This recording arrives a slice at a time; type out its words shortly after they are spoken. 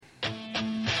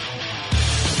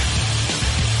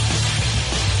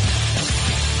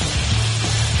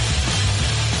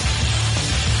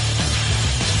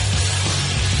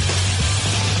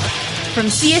From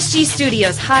CSG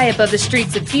Studios high above the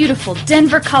streets of beautiful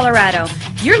Denver, Colorado,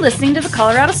 you're listening to the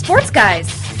Colorado Sports Guys.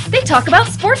 They talk about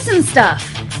sports and stuff.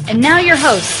 And now your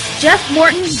hosts, Jeff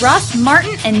Morton, Ross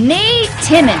Martin, and Nate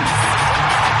Timmons.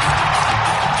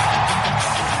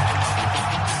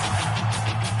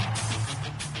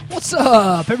 What's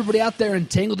up, everybody out there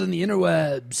entangled in the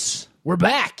interwebs? We're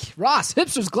back. Ross,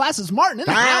 Hipsters, Glasses, Martin in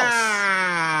the house.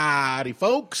 Howdy,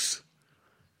 folks.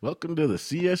 Welcome to the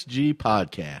CSG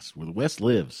podcast, where the West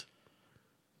lives.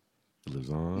 It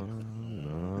lives on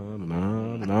and on and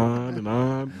on and on and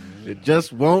on. It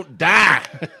just won't die.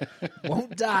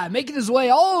 Won't die. Making his way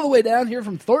all the way down here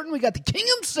from Thornton, we got the king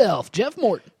himself, Jeff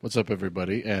Morton. What's up,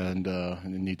 everybody? And I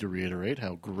need to reiterate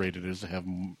how great it is to have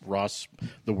Ross,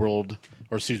 the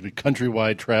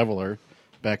countrywide traveler,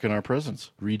 back in our presence.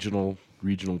 Regional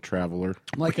traveler.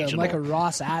 I'm like a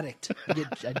Ross addict. I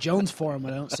get a Jones for him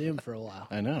when I don't see him for a while.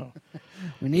 I know.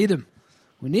 We need him.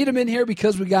 We need him in here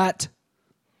because we got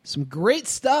some great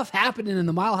stuff happening in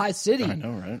the Mile High City. I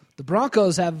know, right? The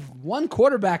Broncos have one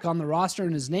quarterback on the roster,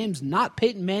 and his name's not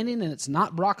Peyton Manning, and it's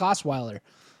not Brock Osweiler.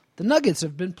 The Nuggets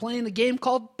have been playing a game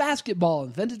called basketball,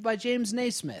 invented by James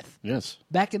Naismith. Yes.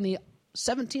 Back in the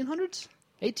 1700s?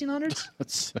 1800s?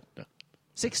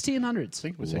 1600s. I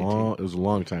think it was 18. It was a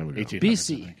long time ago. 1800s,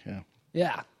 BC. I think, yeah.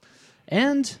 Yeah.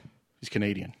 And He's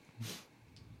Canadian.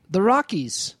 the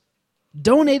Rockies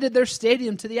donated their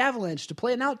stadium to the Avalanche to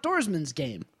play an outdoorsman's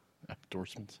game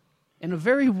Endorsements. in a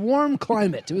very warm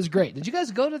climate. It was great. Did you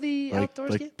guys go to the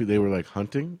outdoors game? They were like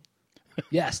hunting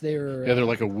Yes, they were. Yeah, they're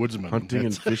like a woodsman.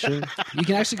 and fishing. You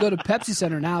can actually go to Pepsi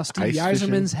Center now. Steve Ice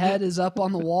Yzerman's head is up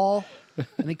on the wall.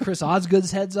 I think Chris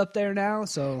Osgood's head's up there now.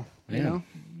 So, you know,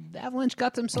 the Avalanche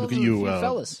got themselves Look at a you, few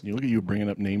fellas. Look at you bringing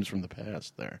up names from the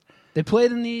past there. They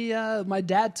played in the my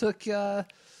dad took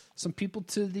some people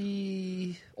to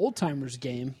the Old Timers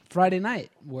game Friday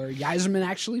night where Yzerman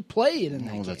actually played in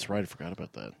that game. That's right. I forgot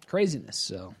about that. Craziness.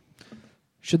 So,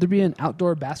 should there be an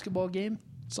outdoor basketball game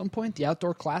at some point? The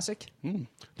Outdoor Classic? Didn't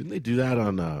they do that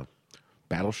on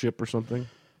Battleship or something?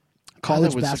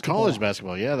 College that was basketball. College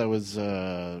basketball. Yeah, that was.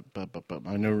 But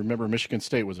I remember Michigan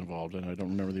State was involved, and I don't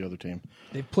remember the other team.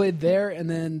 They played there, and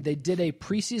then they did a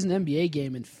preseason NBA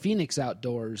game in Phoenix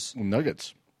outdoors.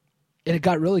 Nuggets. And it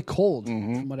got really cold,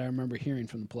 from what I remember hearing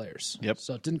from the players. Yep.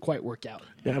 So it didn't quite work out.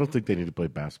 Yeah, I don't think they need to play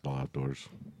basketball outdoors.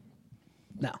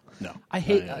 No. I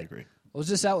agree. I was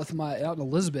just out in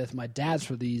Elizabeth, my dad's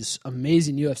for these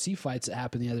amazing UFC fights that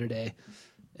happened the other day.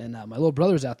 And my little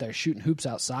brother's out there shooting hoops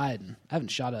outside, and I haven't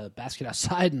shot a basket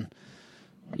outside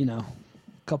in, a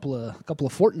couple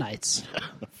of fortnights.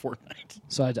 Fortnite.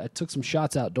 So I took some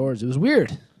shots outdoors. It was weird.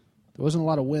 There wasn't a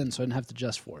lot of wind, so I didn't have to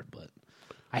adjust for it. But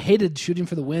I hated shooting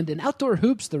for the wind. And outdoor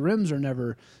hoops, the rims are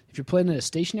never. If you're playing in a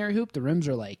stationary hoop, the rims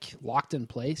are like locked in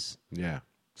place. Yeah.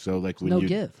 So like No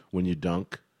give. when you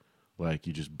dunk, like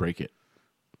you just break it.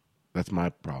 That's my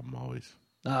problem always.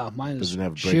 Oh, mine is Doesn't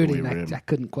have a breakaway shooting. rim. I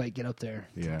couldn't quite get up there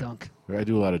to Yeah. dunk. I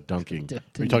do a lot of dunking.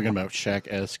 Are you talking about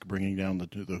Shaq-esque bringing down the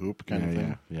hoop kind of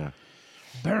thing? Yeah.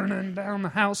 Burning down the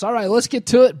house. All right, let's get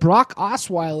to it. Brock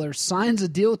Osweiler signs a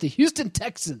deal with the Houston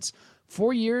Texans.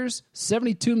 4 years,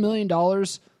 $72 million,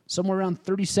 somewhere around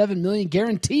 $37 million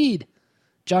guaranteed.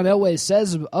 John Elway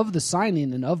says of the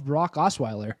signing and of Brock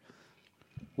Osweiler,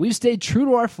 we've stayed true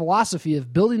to our philosophy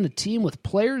of building a team with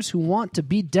players who want to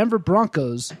be Denver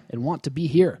Broncos and want to be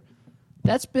here.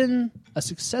 That's been a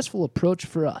successful approach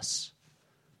for us.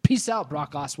 Peace out,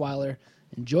 Brock Osweiler.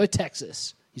 Enjoy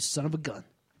Texas, you son of a gun.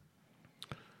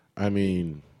 I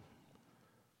mean,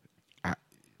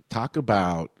 talk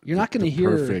about You're not going to the hear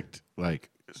perfect, like,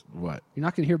 what? You're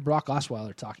not going to hear Brock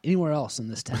Osweiler talk anywhere else in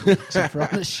this town except for on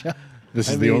this show. This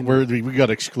is mean- we got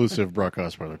exclusive Brock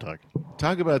Osweiler talk.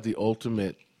 Talk about the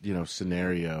ultimate,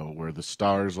 scenario where the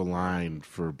stars aligned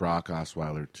for Brock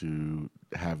Osweiler to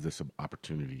have this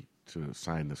opportunity to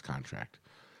sign this contract.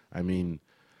 I mean,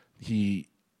 he,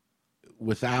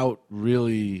 without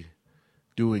really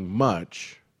doing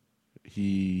much,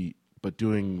 but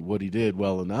doing what he did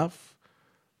well enough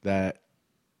that,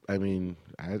 I mean,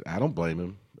 I don't blame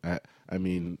him. I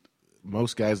mean,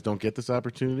 most guys don't get this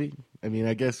opportunity. I mean,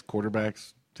 I guess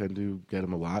quarterbacks tend to get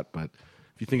them a lot, but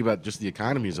if you think about just the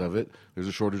economies of it, there's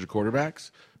a shortage of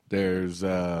quarterbacks. There's,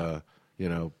 a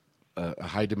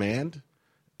high demand.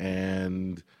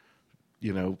 And,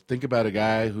 think about a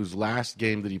guy whose last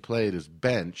game that he played is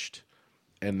benched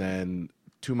and then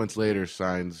 2 months later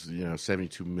signs,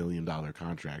 $72 million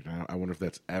contract. I wonder if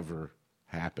that's ever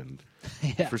happened.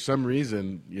 Yeah. For some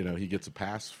reason, he gets a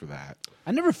pass for that.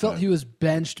 I never felt he was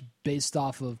benched based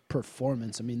off of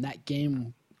performance. I mean, that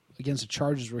game against the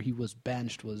Chargers where he was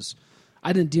benched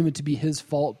I didn't deem it to be his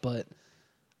fault, but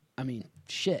I mean,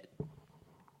 shit.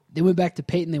 They went back to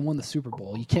Peyton. They won the Super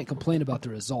Bowl. You can't complain about the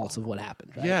results of what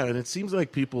happened, right? Yeah, and it seems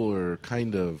like people are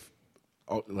kind of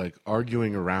like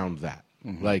arguing around that.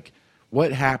 Like,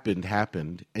 what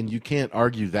happened, and you can't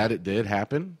argue that it did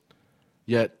happen,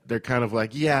 yet they're kind of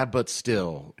like, yeah, but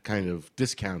still kind of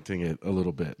discounting it a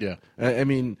little bit. Yeah. I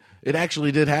mean, it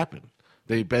actually did happen.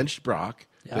 They benched Brock,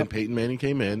 Yep. then Peyton Manning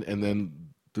came in, and then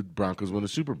the Broncos won the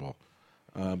Super Bowl.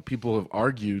 People have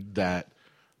argued that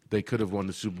they could have won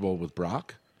the Super Bowl with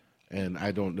Brock, and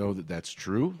I don't know that that's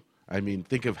true. I mean,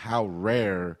 think of how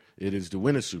rare it is to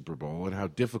win a Super Bowl and how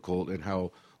difficult and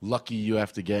how lucky you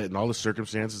have to get and all the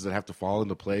circumstances that have to fall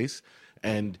into place.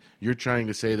 And you're trying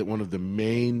to say that one of the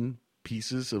main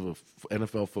pieces of an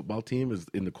NFL football team is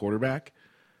in the quarterback.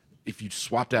 If you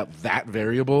swapped out that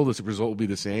variable, the result will be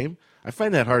the same. I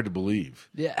find that hard to believe.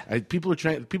 Yeah. People are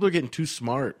getting too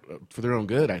smart for their own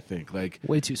good, I think. Like,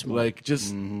 Way too smart. Like,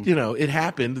 just, it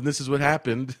happened, and this is what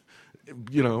happened.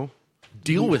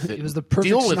 Deal with it. It was the perfect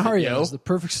Deal with scenario. It, It was the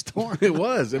perfect storm. It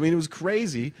was. I mean, it was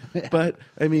crazy. But,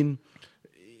 I mean,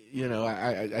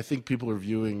 I think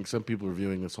some people are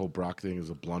viewing this whole Brock thing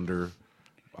as a blunder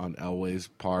on Elway's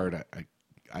part.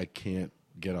 I can't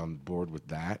get on board with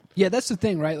that. Yeah, that's the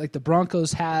thing, right? Like the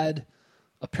Broncos had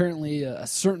apparently a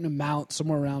certain amount,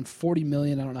 somewhere around $40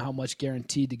 million. I don't know how much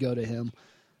guaranteed to go to him.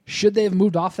 Should they have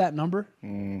moved off that number?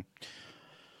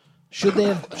 Should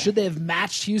they have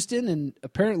matched Houston? And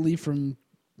apparently, from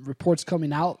reports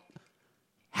coming out,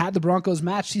 had the Broncos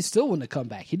matched, he still wouldn't have come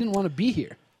back. He didn't want to be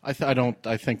here. I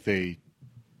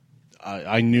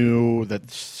knew that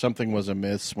something was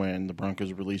amiss when the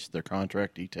Broncos released their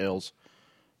contract details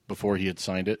before he had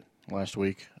signed it last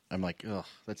week. I'm like, ugh,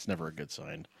 that's never a good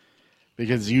sign.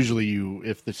 Because usually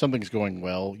if something's going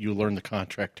well, you learn the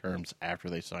contract terms after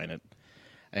they sign it.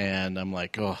 And I'm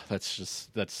like, oh, that's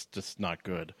just not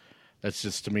good. That's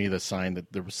just, to me, the sign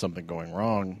that there was something going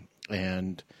wrong.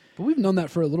 But we've known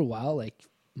that for a little while. Like,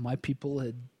 my people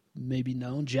had maybe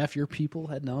known. Jeff, your people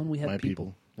had known. We had my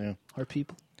people. Yeah. Our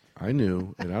people. I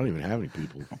knew, and I don't even have any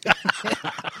people.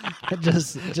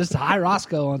 just hi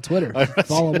Roscoe on Twitter.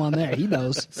 Follow him on there. He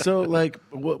knows. So, like,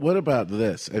 what about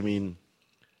this? I mean,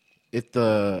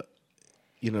 the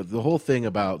whole thing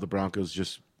about the Broncos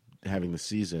just having the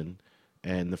season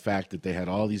and the fact that they had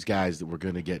all these guys that were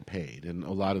going to get paid, and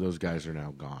a lot of those guys are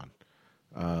now gone.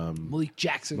 Malik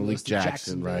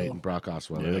Jackson, right, and Brock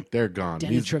Osweiler, like they're gone.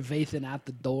 Denny Trevathan at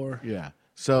the door. Yeah.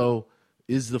 So,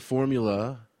 is the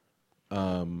formula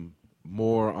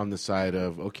more on the side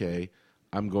of, okay,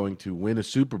 I'm going to win a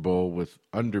Super Bowl with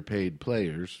underpaid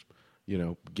players,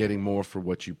 getting more for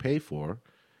what you pay for,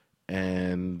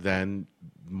 and then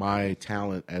my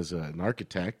talent as an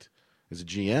architect, as a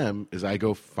GM, is I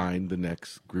go find the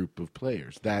next group of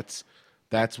players. That's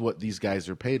what these guys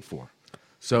are paid for.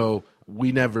 So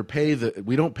we never pay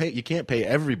you can't pay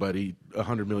everybody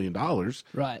 $100 million.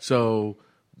 Right. So,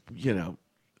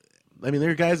 I mean,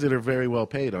 there are guys that are very well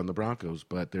paid on the Broncos,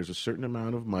 but there's a certain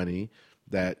amount of money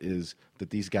that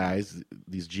these guys,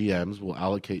 these GMs, will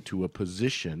allocate to a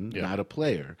position, not a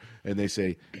player. And they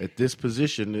say, at this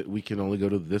position, we can only go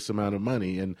to this amount of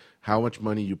money, and how much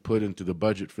money you put into the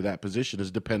budget for that position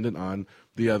is dependent on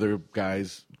the other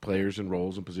guys, players, and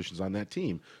roles and positions on that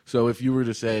team. So if you were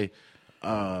to say,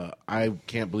 I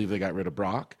can't believe they got rid of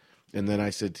Brock, and then I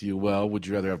said to you, well, would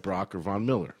you rather have Brock or Von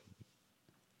Miller?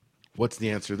 What's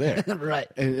the answer there? Right.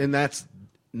 And that's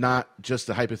not just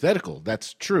a hypothetical.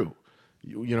 That's true.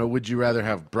 Would you rather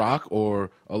have Brock or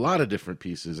a lot of different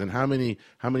pieces? And how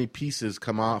many pieces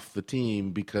come off the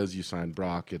team because you signed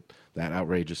Brock at that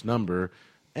outrageous number?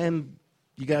 And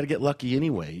you got to get lucky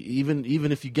anyway, even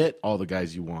if you get all the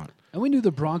guys you want. And we knew the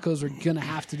Broncos were going to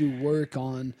have to do work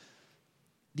on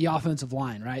the offensive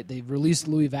line, right? They released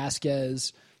Louis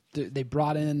Vasquez. They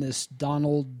brought in this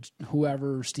Donald,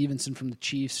 Stevenson from the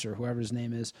Chiefs or whoever his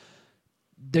name is.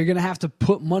 They're going to have to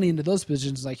put money into those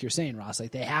positions, like you're saying, Ross.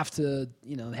 Like they have to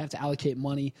allocate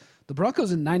money. The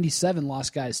Broncos in '97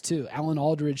 lost guys too. Alan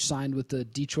Aldridge signed with the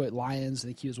Detroit Lions. I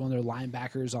think he was one of their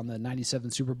linebackers on the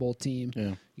 '97 Super Bowl team.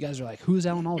 Yeah. You guys are like, who's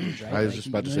Alan Aldridge? Right? I was just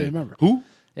about to say, remember who?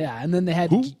 Yeah, and then they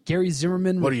had Gary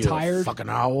Zimmerman what retired. Are you, a fucking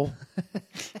owl?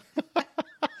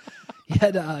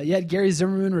 You had Gary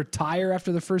Zimmerman retire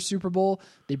after the first Super Bowl.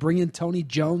 They bring in Tony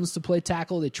Jones to play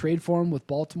tackle. They trade for him with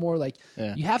Baltimore.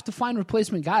 You have to find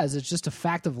replacement guys. It's just a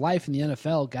fact of life in the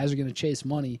NFL. Guys are going to chase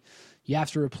money. You have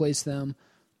to replace them.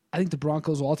 I think the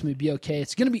Broncos will ultimately be okay.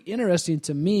 It's going to be interesting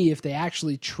to me if they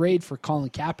actually trade for Colin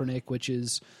Kaepernick, which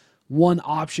is one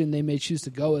option they may choose to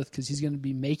go with because he's going to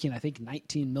be making, I think,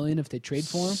 $19 million if they trade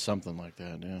for him. Something like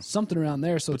that, yeah. Something around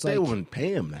there. So but they wouldn't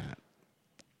pay him that.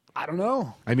 I don't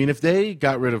know. I mean, if they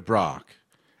got rid of Brock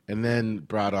and then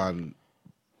brought on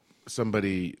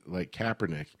somebody like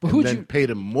Kaepernick and then paid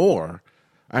him more,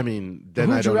 I mean,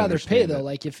 then I don't understand. Who'd you rather pay though?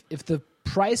 Like if the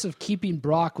price of keeping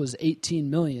Brock was $18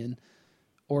 million,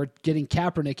 or getting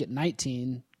Kaepernick at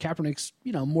 19, Kaepernick's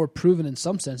more proven in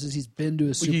some senses. He's been to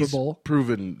a Super Bowl.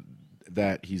 Proven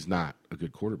that he's not a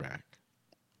good quarterback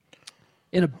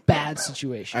in a bad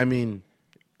situation. I mean,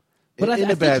 but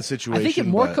in a bad situation. I think it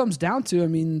more comes down to. I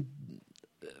mean,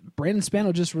 Brandon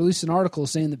Spano just released an article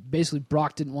saying that basically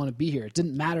Brock didn't want to be here. It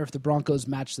didn't matter if the Broncos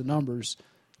matched the numbers.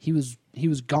 He was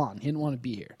gone. He didn't want to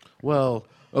be here. Well,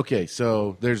 okay,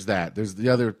 so there's that. There's the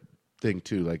other thing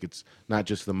too. Like, it's not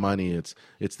just the money. It's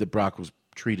that Brock was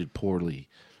treated poorly,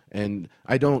 and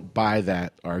I don't buy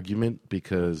that argument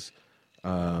because,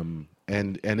 and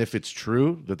if it's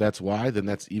true that that's why, then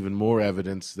that's even more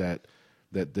evidence that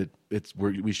it's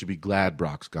we should be glad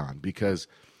Brock's gone. Because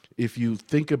if you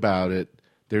think about it,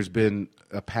 there's been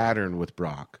a pattern with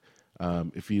Brock.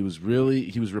 If he was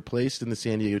replaced in the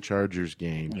San Diego Chargers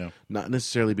game, not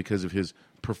necessarily because of his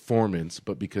performance,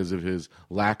 but because of his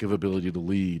lack of ability to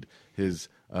lead, his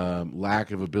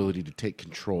lack of ability to take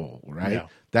control. Right? Yeah.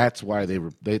 That's why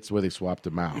that's why they swapped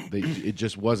him out. It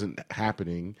just wasn't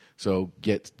happening. So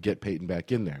get Peyton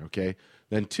back in there. Okay.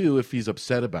 Then two, if he's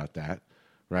upset about that,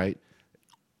 right?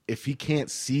 If he can't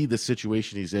see the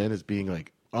situation he's in as being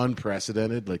like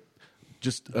unprecedented, like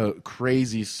just a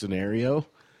crazy scenario.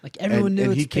 Like everyone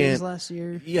knew it's Peyton's last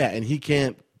year. Yeah, and he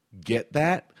can't get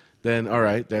that, then all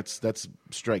right, that's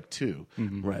strike two,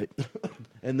 right?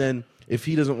 And then if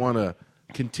he doesn't want to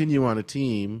continue on a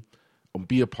team, or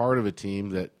be a part of a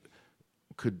team that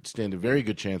could stand a very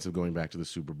good chance of going back to the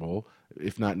Super Bowl,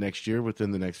 if not next year,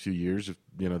 within the next few years, if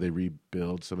they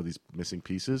rebuild some of these missing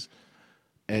pieces,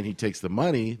 and he takes the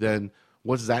money, then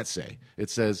what does that say?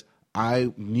 It says,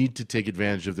 I need to take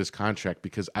advantage of this contract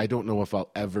because I don't know if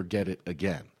I'll ever get it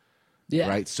again. Yeah.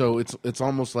 Right? So it's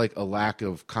almost like a lack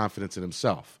of confidence in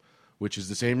himself, which is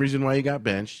the same reason why he got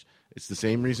benched. It's the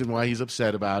same reason why he's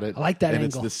upset about it. I like that and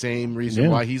angle. It's the same reason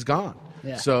why he's gone.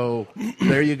 Yeah. So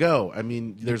there you go. I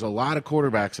mean, there's a lot of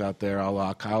quarterbacks out there, a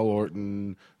la Kyle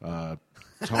Orton,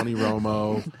 Tony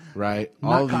Romo, right?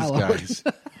 All of these guys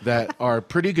that are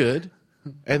pretty good,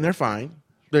 and they're fine.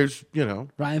 There's,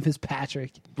 Ryan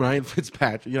Fitzpatrick,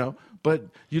 but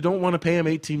you don't want to pay him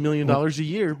 $18 million a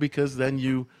year because then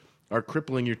you are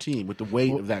crippling your team with the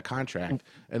weight of that contract,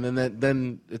 and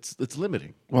then it's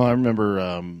limiting. Well, I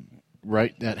remember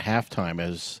right at halftime,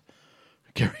 as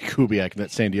Gary Kubiak in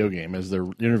that San Diego game, as they're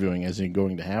interviewing, as he's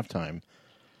going to halftime,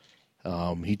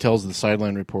 he tells the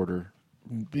sideline reporter,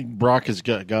 Brock has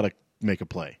got to make a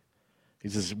play. He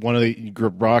says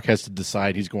Brock has to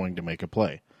decide he's going to make a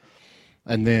play.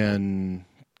 And then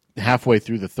halfway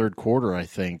through the third quarter, I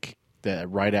think, that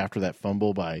right after that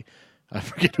fumble by, I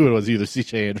forget who it was, either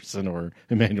C.J. Anderson or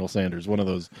Emmanuel Sanders, one of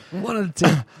those. One of the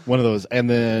two. One of those. And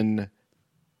then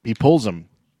he pulls him.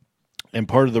 And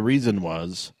part of the reason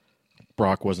was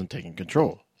Brock wasn't taking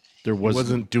control.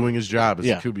 Wasn't doing his job, as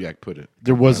Kubiak put it.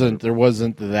 There wasn't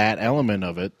that element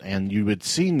of it, and you had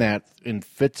seen that in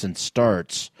fits and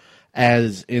starts,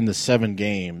 as in the 7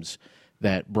 games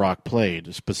that Brock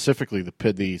played, specifically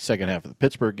the second half of the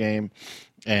Pittsburgh game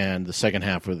and the second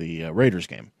half of the Raiders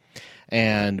game.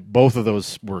 And both of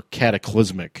those were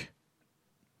cataclysmic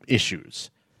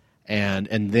issues. And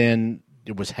then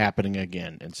it was happening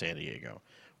again in San Diego,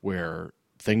 where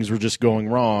things were just going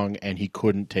wrong and he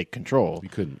couldn't take control. He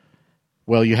couldn't.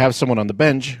 Well, you have someone on the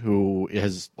bench who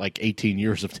has like 18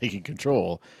 years of taking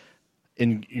control.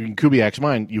 In Kubiak's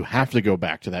mind, you have to go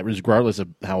back to that, regardless of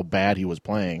how bad he was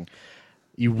playing.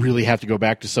 You really have to go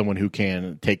back to someone who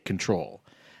can take control.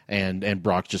 And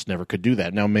Brock just never could do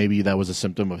that. Now, maybe that was a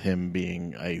symptom of him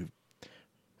being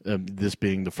this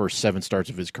being the first 7 starts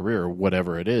of his career, or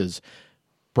whatever it is.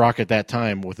 Brock at that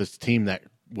time, with this team that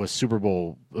was Super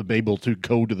Bowl, able to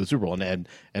go to the Super Bowl, and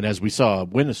as we saw,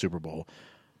 win a Super Bowl,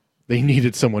 they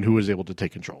needed someone who was able to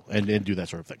take control and do that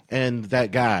sort of thing. And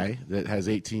that guy that has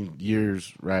 18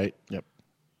 years, right? Yep.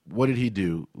 What did he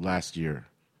do last year?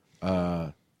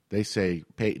 They say,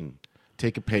 Peyton,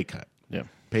 take a pay cut. Yeah.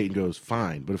 Peyton goes,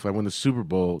 fine, but if I win the Super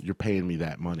Bowl, you're paying me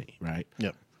that money, right?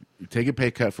 Yep. You take a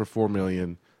pay cut for $4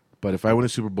 million, but if I win a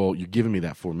Super Bowl, you're giving me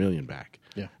that $4 million back.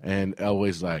 Yeah. And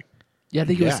Elway's like, I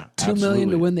think it was $2 million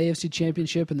to win the AFC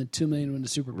Championship and then $2 million to win the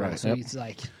Super Bowl. Right. So he's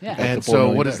like, yeah. And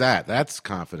so what is that? That's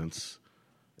confidence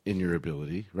in your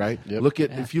ability, right? Yep.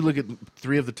 If you look at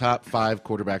 3 of the top 5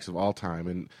 quarterbacks of all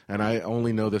time, and I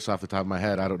only know this off the top of my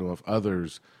head. I don't know if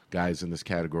others guys in this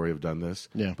category have done this.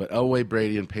 Yeah. But Elway,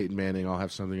 Brady, and Peyton Manning all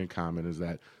have something in common: is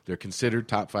that they're considered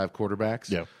top 5 quarterbacks.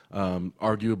 Yeah.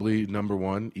 Arguably number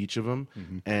 1, each of them,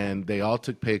 and they all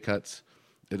took pay cuts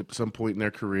at some point in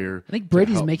their career. I think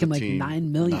Brady's to help making the like team.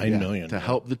 $9 million. $9 million To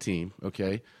help the team.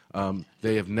 Okay.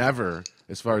 They have never,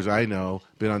 as far as I know,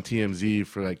 been on TMZ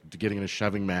for like getting in a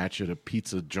shoving match at a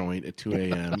pizza joint at 2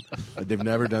 a.m. They've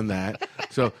never done that.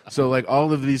 So like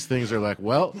all of these things are like,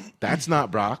 well, that's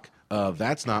not Brock.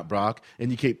 That's not Brock.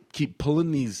 And you keep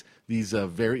pulling these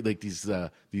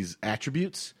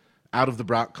attributes out of the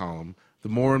Brock column. The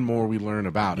more and more we learn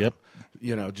about Yep.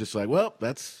 him. Just like, well,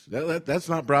 that's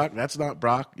not Brock. That's not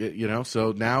Brock.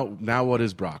 So now what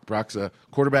is Brock? Brock's a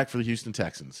quarterback for the Houston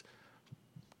Texans.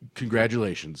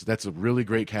 Congratulations. That's a really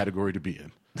great category to be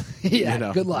in.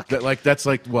 Yeah, good luck. That's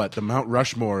like what? The Mount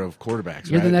Rushmore of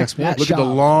quarterbacks, You're right? the next Matt Look Schaub.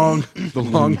 at the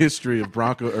long history of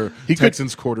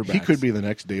Texans quarterbacks. He could be the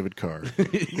next David Carr.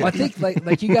 Well, I think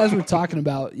like you guys were talking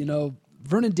about,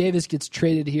 Vernon Davis gets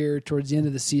traded here towards the end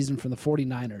of the season from the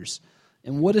 49ers.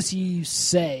 And what does he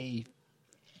say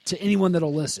to anyone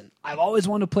that'll listen? I've always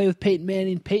wanted to play with Peyton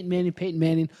Manning, Peyton Manning, Peyton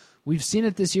Manning. We've seen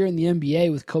it this year in the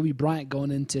NBA with Kobe Bryant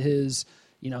going into his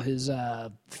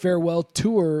farewell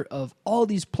tour of all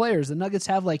these players. The Nuggets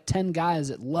have like 10 guys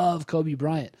that love Kobe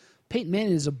Bryant. Peyton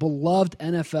Manning is a beloved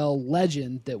NFL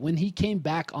legend that when he came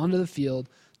back onto the field,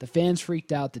 the fans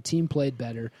freaked out, the team played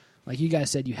better. Like you guys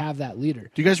said, you have that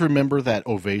leader. Do you guys remember that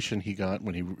ovation he got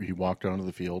when he walked onto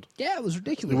the field? Yeah, it was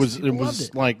ridiculous. It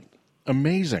was like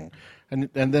amazing. And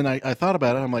then I thought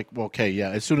about it. I'm like, well, okay, yeah.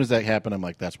 As soon as that happened, I'm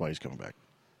like, that's why he's coming back.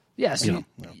 Yeah, so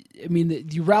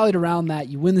you rallied around that.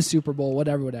 You win the Super Bowl,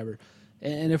 whatever.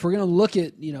 And if we're going to look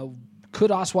at,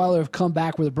 could Osweiler have come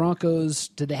back with the Broncos?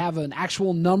 Did they have an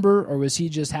actual number, or was he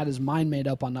just had his mind made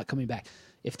up on not coming back?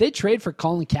 If they trade for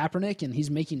Colin Kaepernick and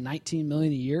he's making $19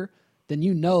 million a year, then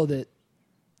you know that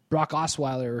Brock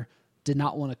Osweiler did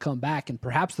not want to come back, and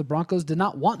perhaps the Broncos did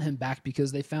not want him back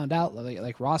because they found out,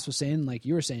 like Ross was saying, like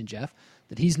you were saying, Jeff,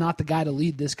 that he's not the guy to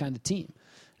lead this kind of team.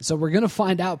 So we're going to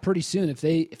find out pretty soon if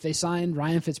they sign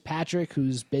Ryan Fitzpatrick,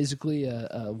 who's basically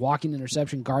a walking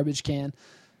interception garbage can,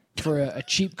 for a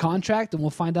cheap contract, and we'll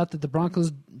find out that the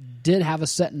Broncos did have a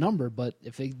set number. But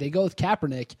if they go with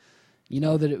Kaepernick, you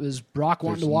know that it was Brock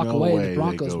wanting to walk away and the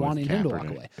Broncos wanting him to walk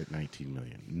away. At $19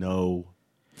 million. No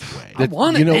way. I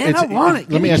want it, man. I want it.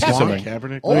 Let me ask you something.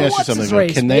 Kaepernick? Let me ask you something.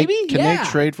 Can they Yeah.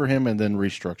 trade for him and then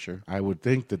restructure? I would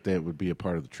think that would be a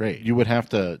part of the trade. You would have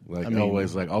to.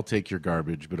 Always I'll take your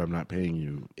garbage, but I'm not paying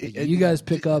you. You guys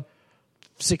pick up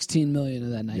 $16 million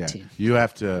of that 19. Yeah, you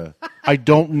have to. I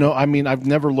don't know. I mean, I've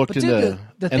never looked But into dude,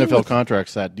 the thing NFL with-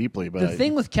 contracts that deeply. But The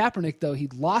thing with Kaepernick, though, he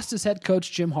lost his head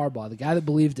coach, Jim Harbaugh, the guy that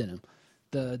believed in him.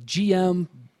 The GM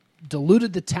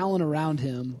diluted the talent around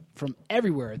him from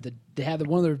everywhere. They had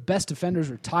one of their best defenders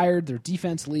retired. Their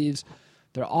defense leaves.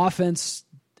 Their offense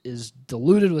is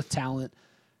diluted with talent.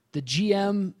 The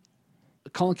GM,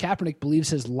 Colin Kaepernick, believes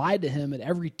has lied to him at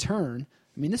every turn.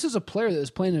 I mean, this is a player that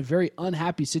was playing in a very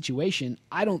unhappy situation.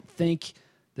 I don't think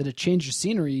that a change of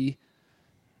scenery,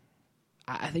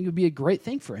 I think it would be a great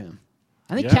thing for him.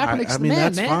 I think Kaepernick's the man,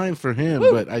 that's man. fine for him,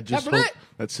 Woo! but I just Kaepernick! hope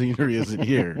that scenery isn't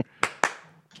here.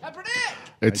 Kaepernick!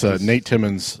 it's Nate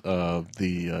Timmons,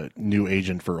 the new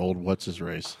agent for old what's his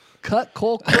race. Cut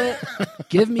Colquitt,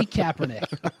 give me Kaepernick.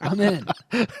 I'm in.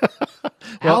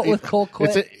 Out with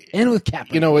Colquitt, in with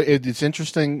Kaepernick. You know, it's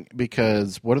interesting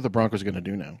because what are the Broncos going to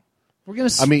do now? We're going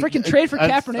to freaking trade for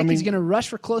Kaepernick. He's going to rush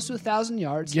for close to 1,000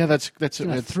 yards. Yeah, that's He's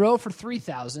going to throw for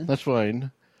 3,000. That's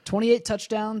fine. 28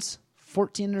 touchdowns,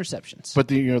 14 interceptions. But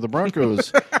the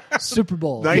Broncos, Super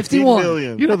Bowl 19 51.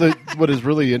 million. what is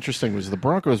really interesting was the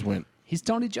Broncos went He's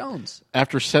Tony Jones.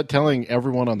 after telling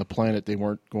everyone on the planet they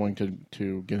weren't going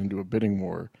to get into a bidding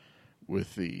war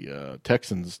with the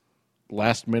Texans.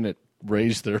 Last minute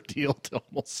raised their deal to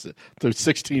almost to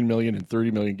 $16 million and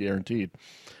 $30 million guaranteed,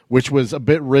 which was a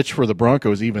bit rich for the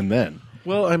Broncos even then.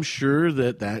 Well, I'm sure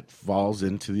that falls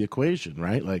into the equation,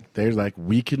 right? Like they're like,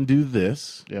 we can do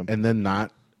this, Yeah. and then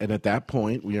not, and at that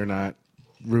point, we are not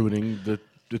ruining the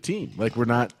team. Like we're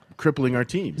not crippling our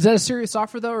team. Is that a serious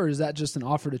offer, though, or is that just an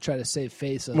offer to try to save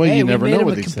face? Of, Well, you hey, never we made know him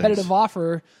with a these competitive things.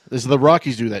 offer. The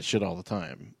Rockies do that shit all the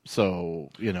time. So,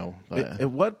 At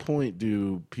what point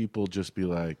do people just be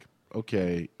like,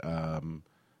 okay, I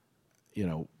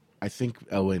think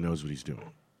Elway knows what he's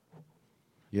doing.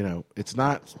 It's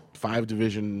not 5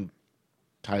 division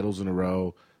titles in a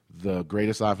row, the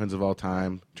greatest offense of all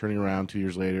time, turning around 2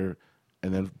 years later,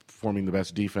 and then forming the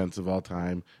best defense of all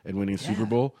time and winning a Super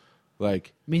Bowl.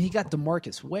 Like, I mean, he got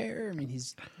DeMarcus Ware. I mean,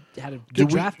 he's had a good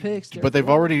draft picks. But they've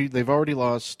already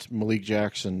lost Malik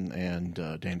Jackson and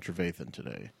Dan Trevathan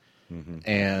today,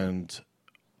 and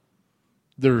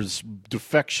there's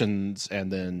defections,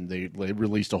 and then they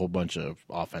released a whole bunch of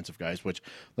offensive guys. Which,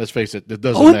 let's face it,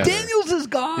 doesn't matter. Daniels is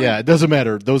gone. Yeah, it doesn't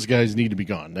matter. Those guys need to be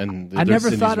gone, and I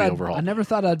never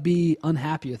thought I'd be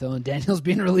unhappy with Owen Daniels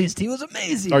being released. He was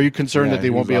amazing. Are you concerned that they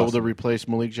won't be able to awesome. replace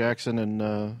Malik Jackson and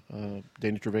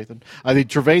Danny Trevathan? I think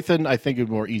Trevathan, would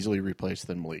more easily replace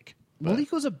than Malik.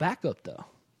 Malik was a backup, though.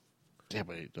 Yeah,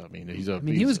 but I mean,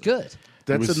 He was good.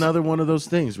 that's another one of those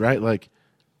things, right? Like,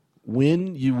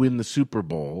 when you win the Super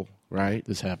Bowl, right?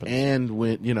 This happens. And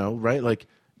when, right? Like,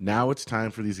 now it's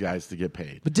time for these guys to get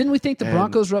paid. But didn't we think the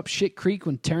Broncos were up shit creek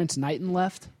when Terrence Knighton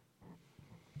left?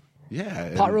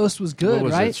 Yeah. Pot roast was good,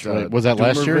 what right? Was that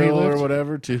last year he Dumerville left? or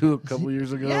whatever, too, a couple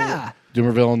years ago? Yeah.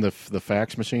 Doomerville and the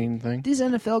fax machine thing? These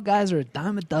NFL guys are a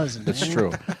dime a dozen. That's man.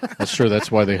 true. That's true.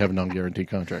 That's why they have non-guaranteed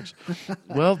contracts.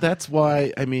 Well, that's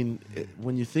why, I mean,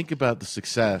 when you think about the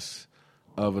success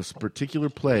of a particular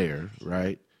player,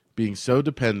 right, being so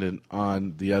dependent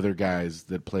on the other guys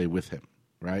that play with him,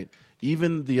 right,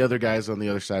 even the other guys on the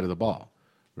other side of the ball,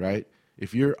 right,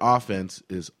 if your offense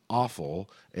is awful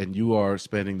and you are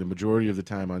spending the majority of the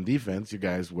time on defense, you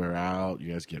guys wear out,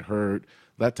 you guys get hurt,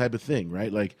 that type of thing,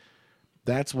 right? Like,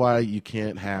 that's why you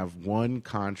can't have one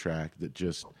contract that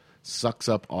just sucks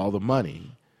up all the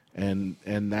money. And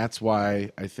that's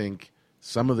why I think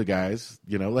some of the guys,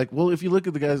 if you look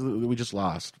at the guys that we just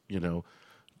lost,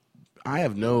 I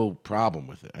have no problem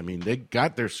with it. I mean, they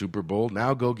got their Super Bowl.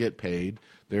 Now go get paid.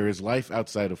 There is life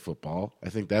outside of football. I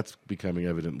think that's becoming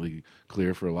evidently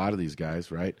clear for a lot of these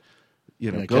guys, right?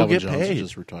 Go Calvin get Johnson paid.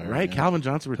 just retired, right? yeah. Calvin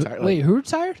Johnson retired. Wait, who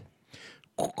retired?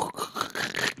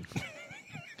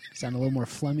 Sound a little more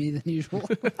phlegmy than usual.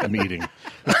 I'm eating.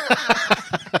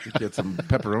 You get some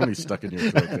pepperoni stuck in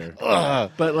your throat there.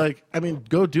 But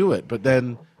go do it. But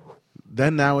then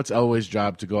now it's Elway's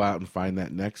job to go out and find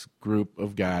that next group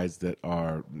of guys that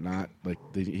are not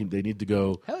they need to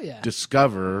go Hell yeah.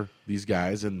 discover these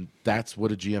guys, and that's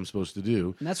what a GM's supposed to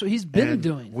do. And that's what he's been And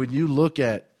doing. When you look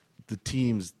at the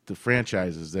teams, the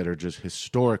franchises that are just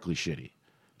historically shitty,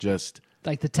 just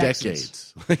Like the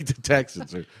Texans. decades, like the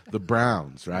Texans or the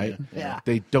Browns, right? Yeah.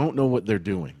 They don't know what they're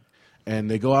doing. And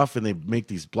they go off and they make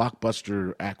these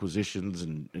blockbuster acquisitions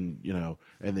and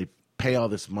they pay all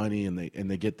this money and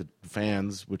they get the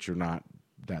fans, which are not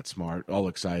that smart, all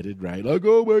excited, right? Like,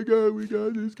 oh my God, we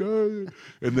got this guy.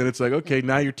 And then it's like, okay,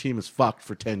 now your team is fucked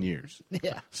for 10 years.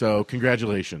 Yeah. So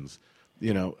congratulations.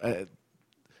 Elway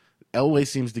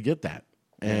seems to get that.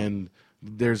 And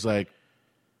there's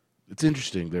it's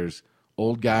interesting. There's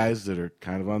old guys that are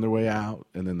kind of on their way out,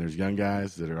 and then there's young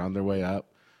guys that are on their way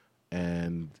up.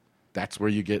 And that's where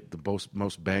you get the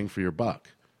most bang for your buck.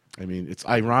 I mean, it's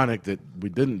ironic that we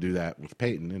didn't do that with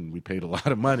Peyton, and we paid a lot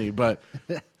of money, but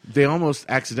they almost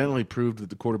accidentally proved that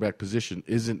the quarterback position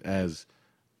isn't as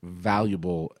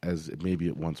valuable as maybe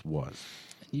it once was.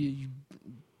 You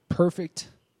perfect.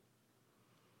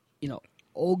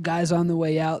 Old guys on the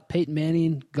way out. Peyton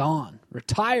Manning gone,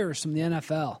 retires from the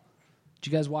NFL. Did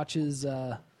you guys watch his?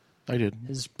 I did.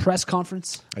 His press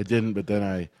conference. I didn't, but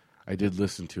then I did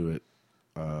listen to it.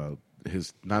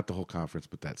 His not the whole conference,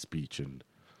 but that speech, and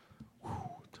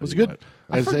It was good.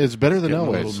 It's better than getting a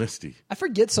Elway's. little misty. I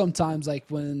forget sometimes,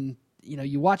 when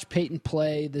you watch Peyton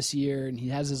play this year, and he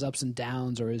has his ups and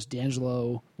downs, or as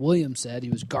D'Angelo Williams said, he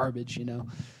was garbage.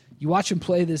 You watch him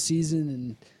play this season,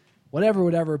 and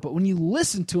whatever. But when you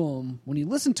listen to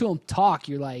him talk,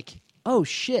 you're like, oh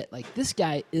shit! This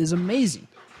guy is amazing.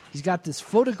 He's got this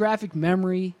photographic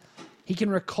memory. He can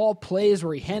recall plays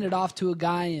where he handed off to a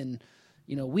guy in,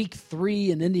 week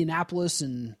 3 in Indianapolis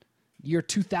and year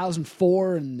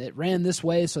 2004, and it ran this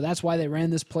way, so that's why they ran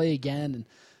this play again.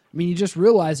 And you just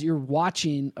realize that you're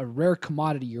watching a rare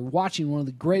commodity. You're watching one of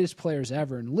the greatest players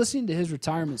ever. And listening to his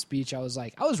retirement speech, I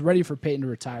was ready for Peyton to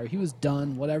retire. He was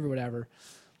done, whatever.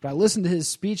 But I listened to his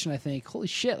speech, and I think, holy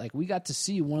shit, we got to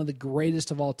see one of the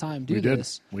greatest of all time do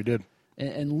this. We did.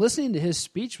 And listening to his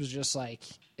speech was just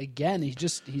again,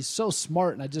 he's so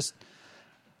smart, and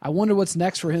I wonder what's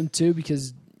next for him too,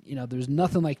 because there's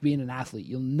nothing like being an athlete.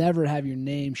 You'll never have your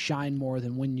name shine more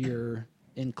than when you're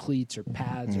in cleats or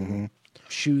pads or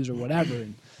shoes or whatever.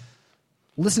 And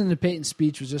listening to Peyton's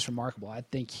speech was just remarkable. I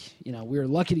think we were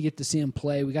lucky to get to see him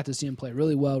play. We got to see him play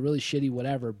really well, really shitty,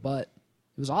 whatever. But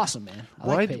it was awesome, man. I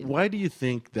like Peyton. Why do you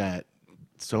think that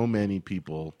so many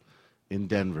people in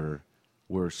Denver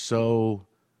were so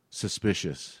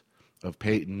suspicious of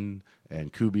Peyton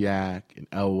and Kubiak and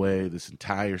Elway this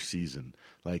entire season.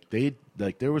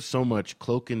 There was so much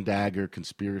cloak and dagger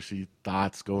conspiracy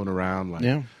thoughts going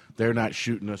around. They're not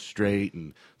shooting us straight,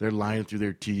 and they're lying through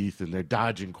their teeth, and they're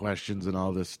dodging questions and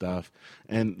all this stuff.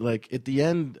 And at the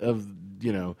end of,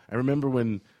 I remember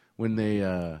when they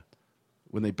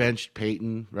benched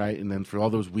Peyton, right? And then for all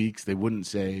those weeks, they wouldn't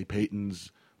say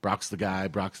Brock's the guy.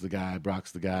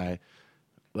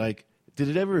 Did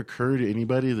it ever occur to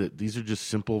anybody that these are just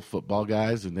simple football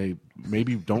guys and they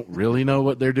maybe don't really know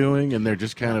what they're doing and they're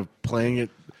just kind of playing it,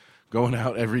 going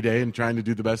out every day and trying to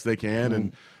do the best they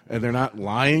can and they're not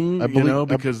lying,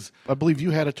 because I believe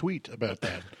you had a tweet about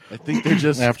that. I think they're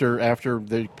just after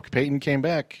Peyton came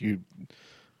back,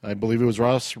 I believe it was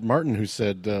Ross Martin who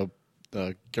said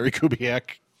Gary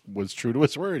Kubiak was true to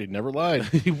his word. He never lied.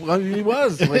 He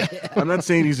was. I'm not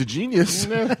saying he's a genius,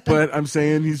 but I'm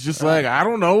saying he's just I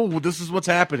don't know. This is what's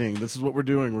happening. This is what we're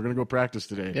doing. We're going to go practice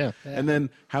today. Yeah. And then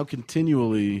how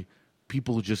continually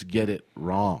people just get it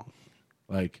wrong.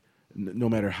 No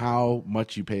matter how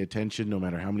much you pay attention, no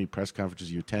matter how many press conferences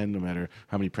you attend, no matter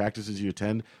how many practices you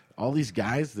attend, all these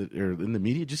guys that are in the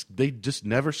media they just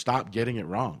never stop getting it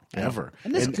wrong ever.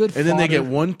 And that's good. And then they get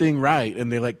one thing right,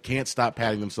 and they can't stop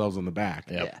patting themselves on the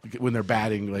back when they're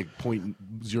batting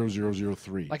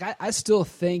 .0003. I still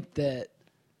think that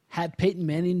had Peyton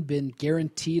Manning been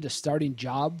guaranteed a starting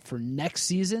job for next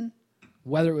season,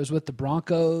 whether it was with the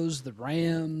Broncos, the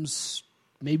Rams,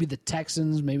 maybe the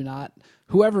Texans, maybe not,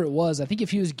 whoever it was, I think if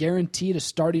he was guaranteed a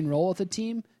starting role with the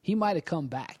team, he might have come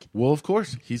back. Well, of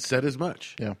course. He said as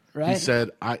much. Yeah. Right? He said,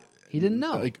 he didn't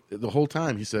know. The whole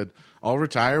time, he said, I'll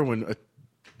retire when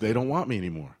they don't want me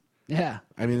anymore. Yeah.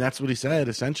 I mean, that's what he said,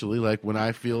 essentially. When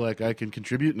I feel like I can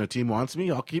contribute and a team wants me,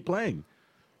 I'll keep playing.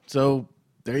 So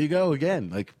there you go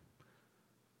again.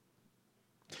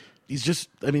 He's just,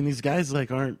 these guys,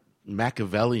 aren't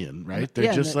Machiavellian, right?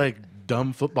 They're just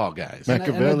dumb football guys.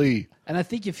 Machiavelli. And I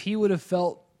think if he would have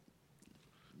felt,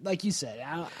 like you said,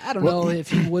 I don't know if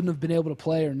he wouldn't have been able to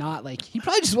play or not. He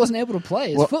probably just wasn't able to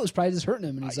play. His foot was probably just hurting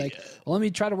him. And he's well, let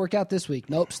me try to work out this week.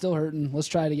 Nope, still hurting. Let's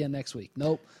try it again next week.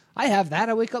 Nope. I have that.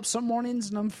 I wake up some mornings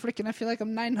and I feel like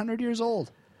I'm 900 years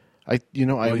old. You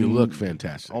look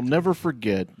fantastic. I'll never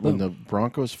forget when the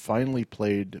Broncos finally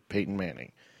played Peyton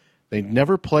Manning. They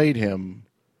never played him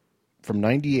from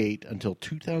 98 until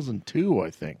 2002, I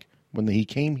think, when he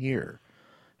came here.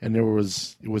 And it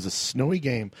was a snowy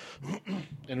game.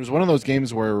 And it was one of those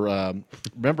games where,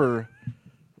 remember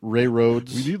Ray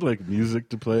Rhodes? We need music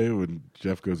to play when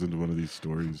Jeff goes into one of these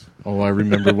stories. Oh, I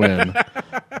remember when.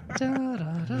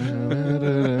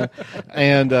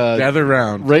 And gather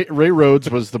round. Ray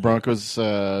Rhodes was the Broncos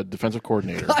defensive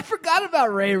coordinator. I forgot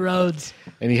about Ray Rhodes.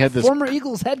 And he had this former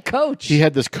Eagles head coach. He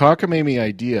had this cockamamie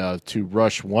idea to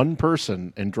rush one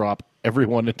person and drop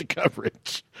everyone into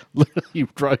coverage. He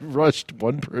rushed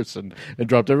one person and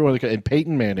dropped everyone into coverage. And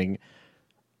Peyton Manning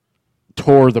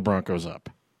tore the Broncos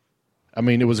up.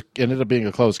 It ended up being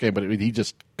a close game, but he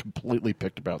just completely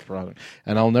picked about throwing.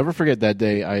 And I'll never forget that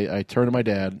day. I turned to my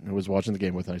dad, who was watching the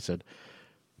game with, and I said,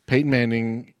 Peyton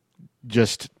Manning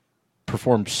just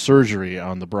performed surgery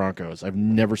on the Broncos. I've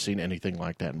never seen anything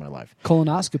like that in my life.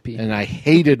 Colonoscopy. And I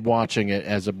hated watching it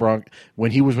as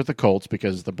when he was with the Colts,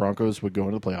 because the Broncos would go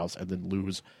into the playoffs and then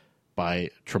lose by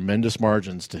tremendous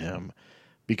margins to him,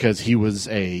 because he was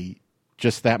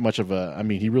just that much of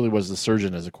he really was the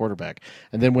surgeon as a quarterback.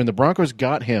 And then when the Broncos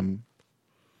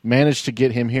managed to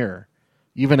get him here,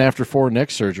 even after 4 neck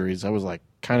surgeries, I was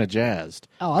kind of jazzed.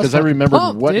 Because I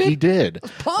remembered what he did. I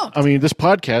was pumped. This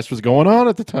podcast was going on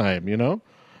at the time, And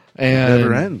it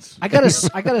never ends. I got a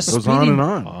goes on and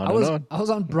on. I was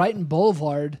on Brighton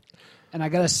Boulevard, and I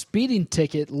got a speeding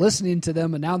ticket listening to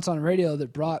them announce on radio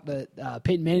that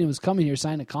Peyton Manning was coming here,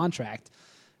 signing a contract.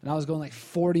 And I was going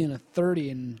 40 and a 30,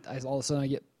 and all of a sudden I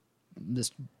get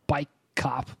this bike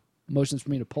cop motions for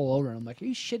me to pull over. And I'm like, are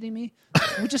you shitting me?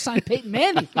 We just signed Peyton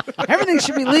Manning. Everything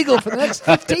should be legal for the next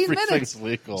 15 minutes.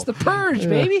 Legal. It's the purge,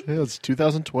 baby. Yeah, it's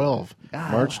 2012.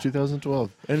 March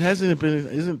 2012. And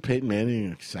isn't Peyton Manning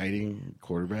an exciting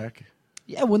quarterback?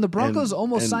 Yeah, when the Broncos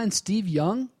signed Steve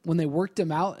Young, when they worked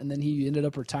him out, and then he ended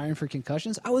up retiring for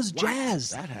concussions, I was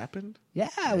jazzed. That happened?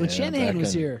 Yeah, when Shanahan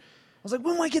was here. I was like,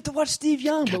 when will I get to watch Steve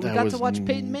Young? But we got to watch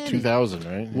Peyton Manning. 2000,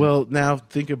 right? Well, now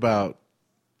think about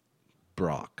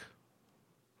Brock.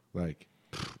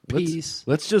 Peace.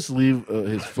 Let's just leave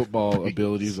his football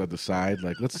abilities on the side.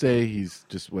 Let's say he's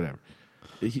just whatever.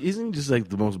 Isn't he just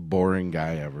the most boring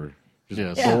guy ever?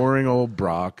 Just boring old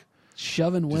Brock.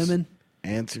 Shoving women.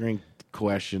 Answering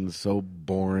questions so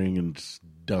boring and just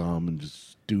dumb and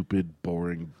just stupid,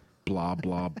 boring, blah,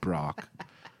 blah, Brock.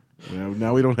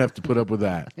 Now we don't have to put up with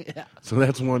that. Yeah. So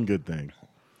that's one good thing.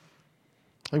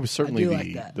 He was certainly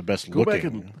like that. the best Go back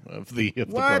looking of the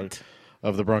What?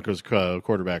 of the Broncos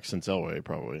quarterback since Elway,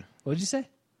 probably. What'd you say?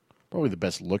 Probably the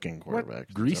best looking quarterback.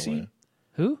 since Greasy? Elway.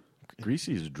 Who?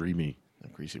 Greasy is dreamy. No,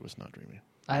 Greasy was not dreamy.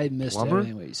 I missed Plumber?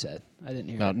 everything what you said. I didn't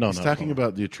hear. No, it. He's talking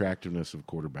about the attractiveness of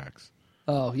quarterbacks.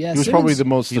 Oh yeah, He was Simmons, probably the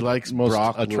most He likes most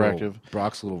Brock attractive.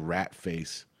 Brock's little rat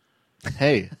face.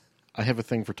 Hey, I have a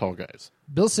thing for tall guys.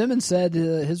 Bill Simmons said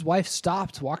his wife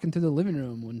stopped walking through the living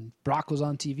room when Brock was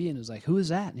on TV and was like, "Who is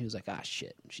that?" And he was like, "Ah,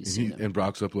 shit." She's seen him. And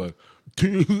Brock's up like,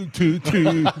 "Too."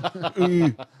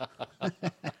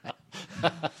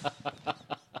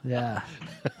 Yeah.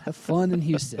 Have fun in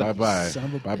Houston. Bye-bye. Son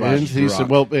of a- Bye-bye. And he Brock. said,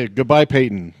 "Well, hey, goodbye,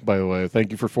 Peyton. By the way,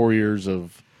 thank you for 4 years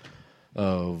of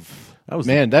That was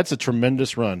man. That's a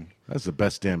tremendous run. That's the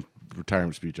best damn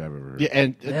retirement speech I've ever heard. Yeah,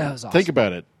 and Yeah, it was awesome. think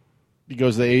about it. He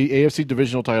goes, the AFC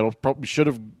divisional title probably should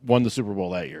have won the Super Bowl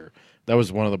that year. That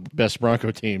was one of the best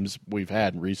Bronco teams we've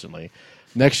had recently.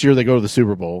 Next year they go to the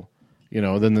Super Bowl.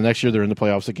 Then the next year they're in the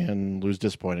playoffs again, lose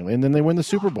disappointingly, and then they win the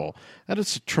Super Bowl. That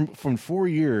is from 4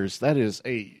 years. That is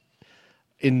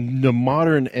in the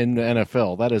modern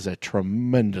NFL. That is a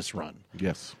tremendous run,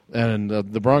 Yes. and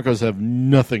the Broncos have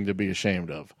nothing to be ashamed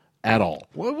of at all.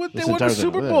 What would they This won the entire thing.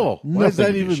 Super Bowl? Why is Nothing that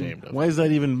to be even? ashamed of. Why is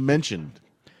that even mentioned?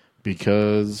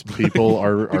 Because people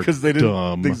are Because they didn't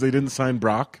dumb. because they didn't sign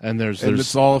Brock, And there's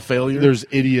it's all a failure. There's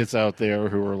idiots out there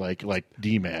who are like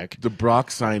DMAC. the Brock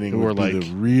signing Who would are be like,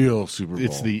 the real Super Bowl.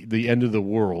 It's the end of the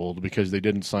world because they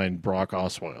didn't sign Brock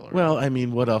Osweiler. well, I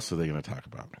mean, what else are they going to talk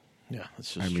about? yeah,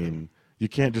 that's just I true. mean, you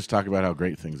can't just talk about how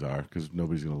great things are because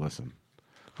nobody's going to listen.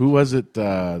 Who was it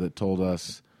that told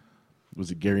us?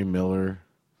 Was it Gary Miller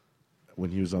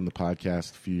when he was on the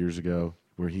podcast a few years ago,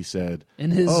 where he said,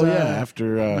 In his, "Oh yeah,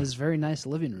 after in his very nice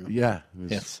living room. yeah,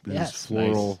 Yes. his Yes.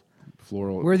 floral."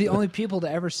 We're the only people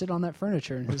to ever sit on that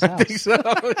furniture in his house. So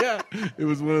yeah, it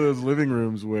was one of those living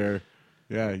rooms where,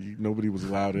 nobody was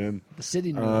allowed in. The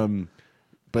sitting room.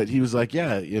 But he was like,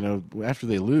 after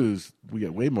they lose, we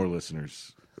get way more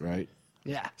listeners, right?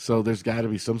 Yeah. So there's got to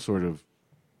be some sort of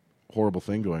horrible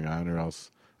thing going on, or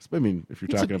else. I mean, if you're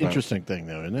It's talking an about interesting thing,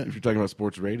 though, isn't if it? you're talking about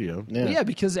sports radio, Yeah. Well, yeah,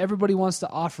 because everybody wants to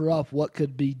offer up what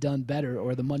could be done better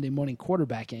or the Monday morning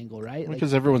quarterback angle, right? Like,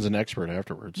 Because everyone's an expert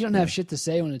afterwards. you don't have shit to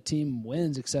say when a team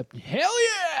wins except, hell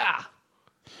yeah!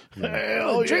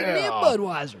 Hell Drink me a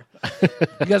Budweiser.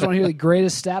 You guys want to hear the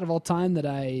greatest stat of all time that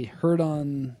I heard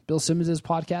on Bill Simmons'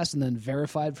 podcast and then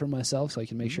verified for myself so I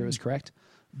can make sure it was correct?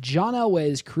 John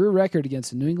Elway's career record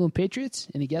against the New England Patriots.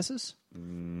 Any guesses?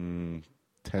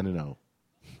 10-0.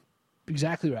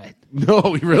 Exactly right.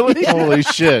 No, really? Holy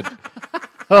shit.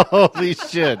 Holy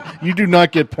shit. You do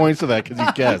not get points for that because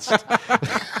you guessed.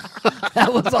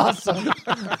 That was awesome.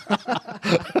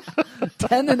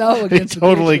 10-0 He against the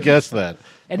totally Patriots. guessed that.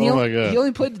 And he oh, my only, God. he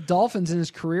only played the Dolphins in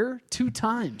his career 2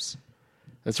 times.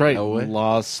 That's right. Elway?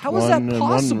 Lost How is one that and one.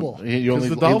 possible? He Because only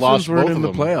the he Dolphins lost weren't both in the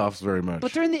of them. playoffs very much.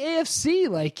 But they're in the AFC.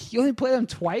 Like, he only played them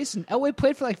twice, and Elway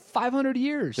played for like 500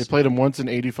 years. They played him once in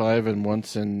 '85 and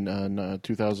once in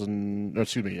 2000. No,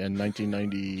 excuse me, in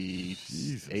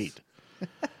 1998.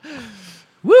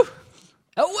 Woo!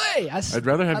 Elway! I'd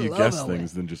rather have I you love guess Elway.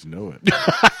 things than just know it.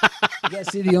 Yeah,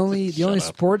 see, the only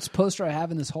sports poster I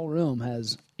have in this whole room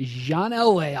has John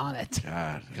Elway on it.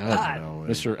 God, God. no way.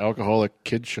 Mr. Alcoholic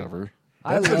Kid Shover.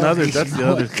 That's I love another. these That's the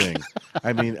other Elway. thing.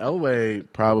 I mean, Elway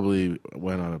probably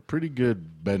went on a pretty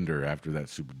good bender after that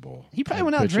Super Bowl. He probably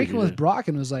went out bet you drinking he with did. Brock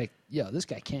and was like, yo, this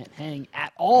guy can't hang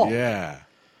at all. Yeah,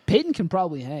 Peyton can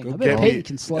probably hang. I Go bet get Peyton me.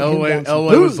 can slug him down some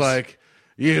Elway was booze. like,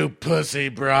 "You pussy,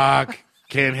 Brock,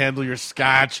 can't handle your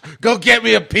scotch. Go get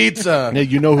me a pizza." Yeah,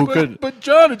 you know who could. But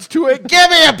John, it's 2 Give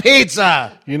me a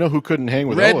pizza. You know who couldn't hang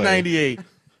with Red Elway. 98.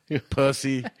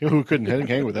 Pussy. You know who couldn't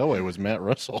hang with Elway was Matt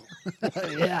Russell.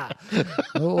 yeah.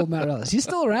 Old Matt Ellis. He's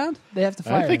still around? They have to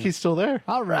fire I think him. he's still there.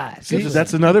 All right. See, Good for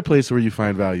that's them. another place where you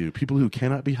find value. People who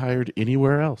cannot be hired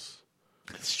anywhere else.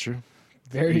 It's true.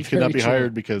 very, You cannot very be true.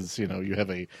 hired because you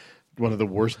have one of the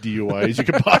worst DUIs you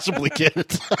could possibly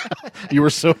get. You were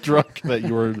so drunk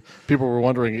that people were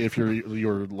wondering if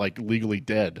you're like legally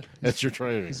dead as you're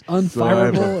driving. So I have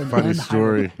Unfireable a and funny unhireable.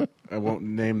 story. I won't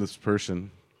name this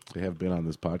person. They have been on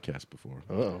this podcast before.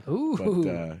 Oh, Ooh.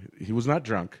 But he was not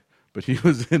drunk, but he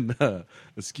was in a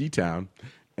ski town,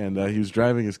 and he was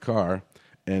driving his car,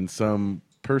 and some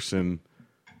person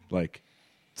like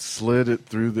slid it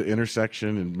through the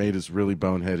intersection and made this really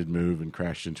boneheaded move and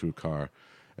crashed into a car.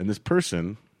 And this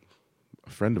person, a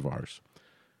friend of ours,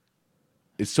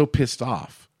 is so pissed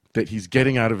off that he's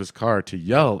getting out of his car to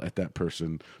yell at that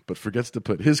person, but forgets to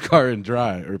put his car in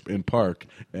dry or in park,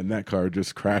 and that car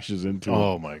just crashes into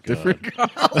my God. different car.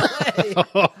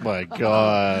 Oh, my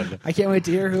God. I can't wait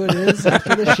to hear who it is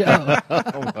after the show.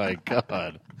 Oh, my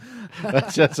God.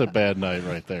 That's a bad night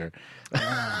right there.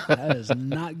 That is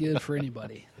not good for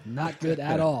anybody. Not good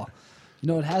at all. You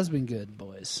know, it has been good,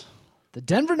 boys. The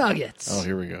Denver Nuggets. Oh,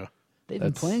 here we go. They've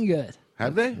been playing good.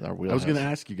 Have they? Our I wheelhouse. was going to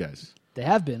ask you guys. They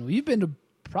have been. Well, you've been to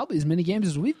probably as many games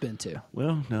as we've been to.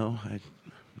 Well, no,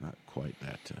 not quite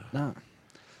that. No.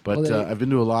 But Well, I've been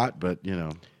to a lot, but, you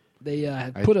know.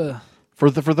 They put a... For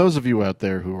those of you out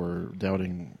there who are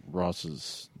doubting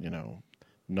Ross's,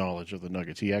 knowledge of the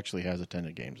Nuggets, he actually has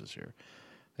attended games this year.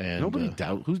 And Nobody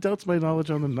who doubts my knowledge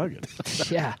on the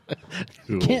Nuggets? Yeah.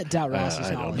 You can't doubt Ross's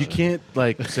I don't knowledge. You can't,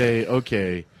 say,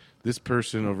 okay, this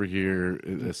person over here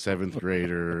is a seventh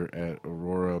grader at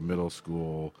Aurora Middle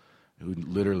School who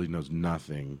literally knows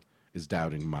nothing is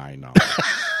doubting my knowledge.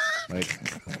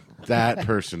 That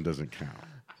person doesn't count.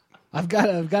 I've got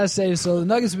to say, so the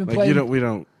Nuggets have been playing... We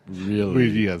don't really...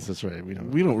 yes, that's right. We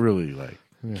don't really,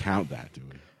 count that, do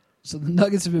we? So the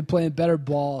Nuggets have been playing better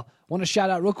ball. I want to shout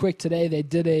out real quick today. They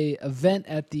did a event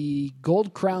at the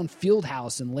Gold Crown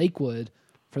Fieldhouse in Lakewood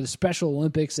for the Special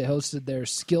Olympics. They hosted their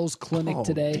skills clinic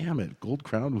today. Damn it. Gold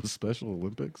Crown was Special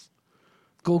Olympics?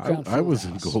 Gold Crown Fieldhouse. I was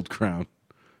in Gold Crown.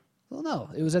 Well, no.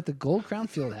 It was at the Gold Crown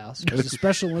Fieldhouse. It was a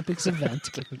Special Olympics event.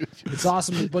 It's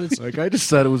awesome, but it's... I just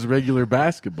thought it was regular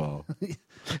basketball.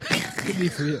 could be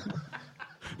for you.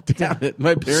 Damn it.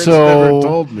 My parents never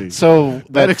told me. So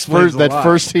That explains a lot.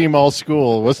 first team all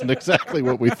school wasn't exactly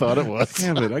what we thought it was.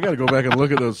 Damn it. I got to go back and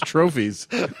look at those trophies.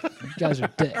 You guys are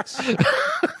dicks.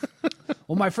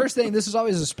 Well, my first thing, this is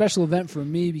always a special event for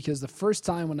me because the first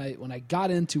time when I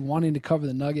got into wanting to cover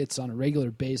the Nuggets on a regular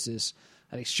basis,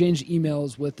 I exchanged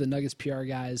emails with the Nuggets PR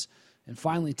guys, and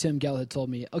finally Tim Gell had told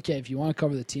me, okay, if you want to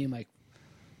cover the team,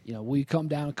 will you come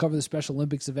down and cover the Special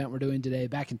Olympics event we're doing today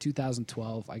back in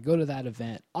 2012? I go to that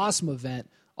event. Awesome event.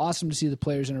 Awesome to see the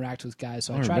players interact with guys.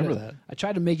 So I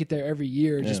try to make it there every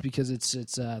year just because it's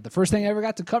the first thing I ever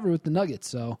got to cover with the Nuggets.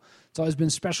 So it's always been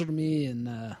special to me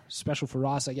and special for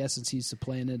Ross, I guess, since he's to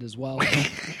play in it as well.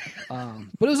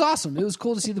 But it was awesome. It was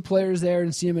cool to see the players there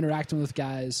and see them interacting with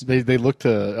guys. They looked,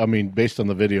 based on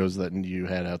the videos that you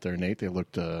had out there, Nate, they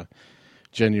looked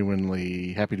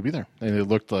genuinely happy to be there. And they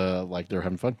looked like they're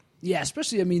having fun. Yeah,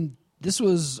 especially, this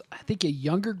was, I think, a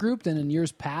younger group than in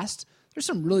years past. There's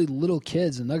some really little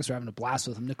kids, and Nuggets were having a blast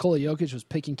with them. Nikola Jokic was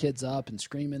picking kids up and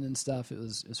screaming and stuff. It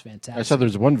was fantastic. I saw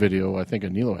there's one video, I think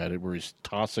Anilo had it, where he's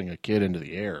tossing a kid into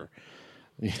the air.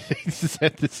 This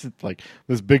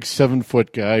big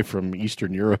 7-foot guy from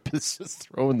Eastern Europe is just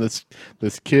throwing this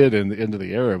kid into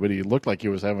the air, but he looked like he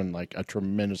was having a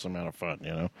tremendous amount of fun,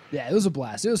 Yeah, it was a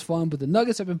blast. It was fun, but the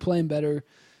Nuggets have been playing better.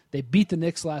 They beat the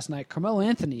Knicks last night. Carmelo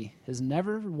Anthony has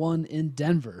never won in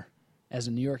Denver as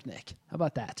a New York Knick. How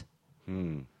about that?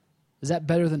 Is that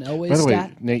better than Elway's By the stat?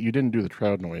 way, Nate, you didn't do the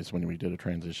crowd noise when we did a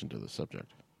transition to the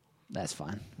subject. That's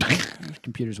fine. Your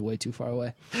computer's way too far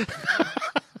away.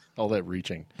 All that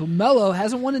reaching. But Melo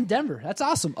hasn't won in Denver. That's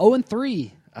awesome.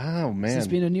 0-3 Oh, man. since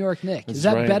being a New York Knick. That's Is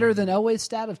that right. better than Elway's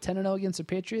stat of 10-0 against the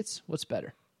Patriots? What's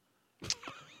better?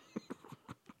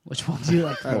 Which one do you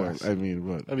like more?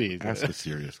 Ask a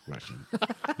serious question.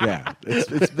 Yeah,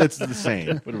 it's the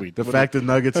same. The fact that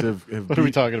Nuggets have What are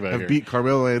we talking about have here? beat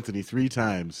Carmelo Anthony 3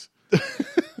 times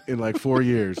in 4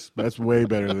 years. That's way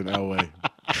better than Elway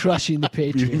Crushing the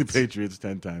Patriots. beating the Patriots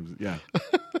 10 times. Yeah,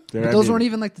 But those weren't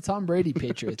even like the Tom Brady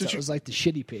Patriots. That was like the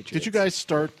shitty Patriots. Did you guys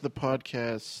start the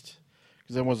podcast?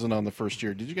 Because I wasn't on the first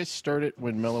year. Did you guys start it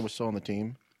when Melo was still on the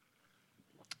team?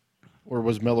 Or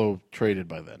was Melo traded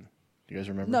by then? Do you guys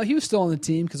remember? No, he was still on the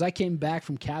team because I came back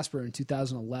from Casper in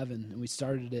 2011, and we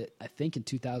started it, I think, in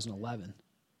 2011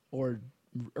 or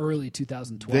early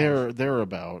 2012.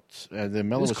 Thereabouts. And then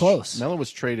Melo was close. Melo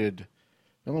was traded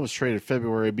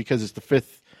February because it's the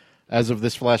 5th. As of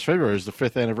this last February, is the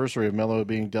 5th anniversary of Melo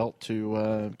being dealt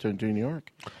to New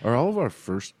York. Are all of our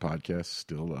first podcasts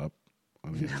still up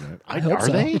on the internet? I hope Are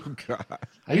so. they? God.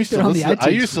 I used they're on the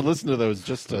iTunes to listen to those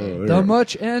just to. The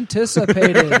much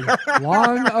anticipated,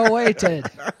 long awaited.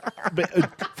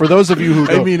 For those of you who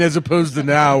don't, as opposed to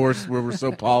now, where we're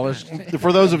so polished.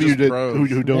 for those of you Just pros.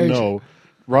 who don't Very know,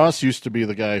 Ross used to be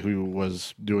the guy who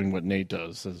was doing what Nate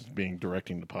does, as being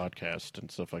directing the podcast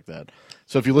and stuff like that.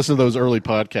 So if you listen to those early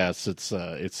podcasts, it's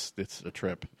a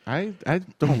trip. I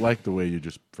don't like the way you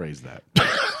just phrased that.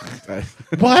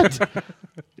 What?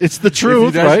 It's the If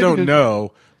truth, you guys right? don't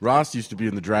know, Ross used to be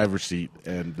in the driver's seat,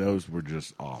 and those were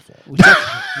just awful. We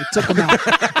took him out.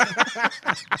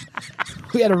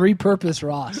 We had to repurpose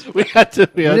Ross. We had to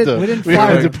put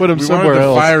him We somewhere wanted to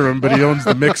else. fire him, but he owns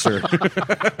the mixer.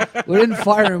 We didn't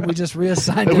fire him. We just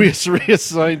reassigned him. We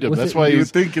reassigned him. That's why You would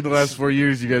he's. think in the last 4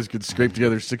 years you guys could scrape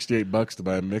together $68 to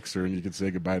buy a mixer, and you could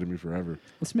say goodbye to me forever.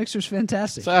 This mixer's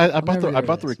fantastic. So I I'll bought never the get rid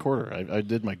of this. recorder. I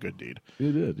did my good deed.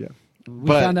 You did, yeah. We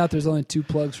But- found out there's only 2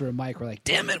 plugs for a mic. We're like,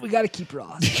 damn it, we got to keep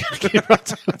Ross.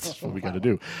 That's what we got to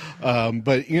do.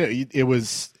 But it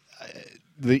was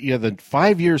the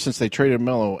 5 years since they traded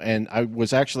Melo, and I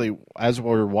was actually, as we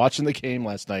were watching the game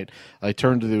last night, I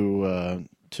turned to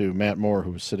Matt Moore,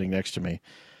 who was sitting next to me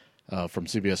from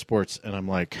CBS Sports, and I'm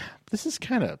like, this is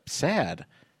kind of sad.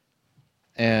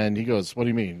 And he goes, what do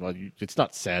you mean? Well, it's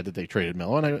not sad that they traded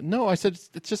Melo. And I go, no, I said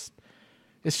it's just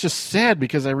sad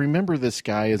because I remember this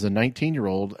guy as a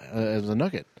 19-year-old as a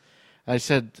Nugget. I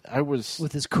said I was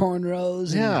With his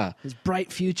cornrows and his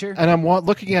bright future. and I'm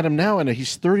looking at him now, and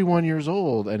he's 31 years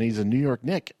old, and he's a New York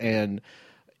Knick, and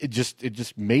it just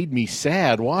made me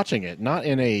sad watching it. Not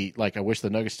in a like I wish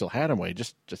the Nuggets still had him way,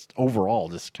 just overall,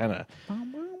 just kind of.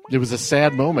 It was a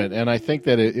sad moment, and I think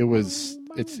that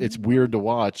it's weird to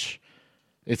watch.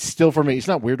 It's still for me. It's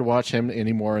not weird to watch him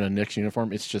anymore in a Knicks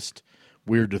uniform. It's just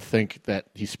weird to think that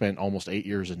he spent almost 8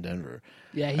 years in Denver.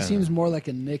 Yeah, he seems more like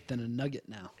a Knick than a Nugget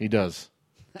now. He does.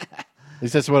 At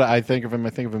least that's what I think of him. I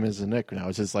think of him as a Knick now.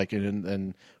 It's just like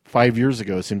and 5 years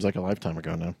ago. It seems like a lifetime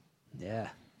ago now. Yeah.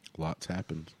 Lots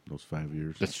happened those 5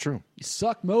 years. That's true. You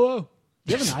suck, Melo.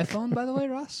 Do you have an iPhone, by the way,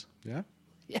 Ross? Yeah.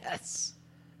 Yes.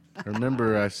 I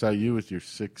remember I saw you with your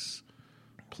 6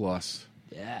 Plus,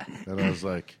 Yeah. and I was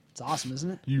like, It's awesome,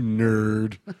 isn't it? you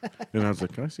nerd. And I was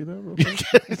like, can I see that real quick?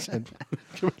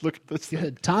 Can we look at this thing?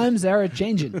 Good. Times are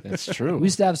changing. That's true. We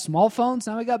used to have small phones.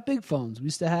 Now we got big phones. We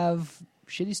used to have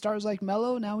shitty stars like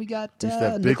Melo. Now we got We used to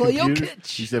have big Nikola computers.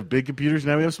 Jokic. We used to have big computers.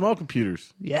 Now we have small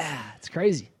computers. Yeah, it's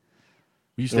crazy.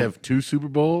 We used to have 2 Super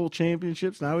Bowl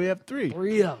championships. Now we have 3.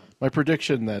 3 of them. My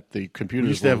prediction that the computers We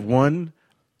used to have 1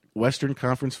 Western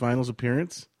Conference Finals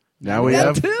appearance. Now we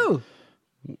have 2.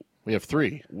 we have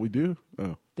 3. We do.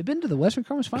 Oh, They've been to the Western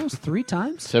Conference Finals 3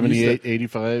 times. 78,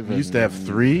 85. we used to have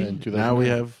 3. and Now we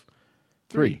have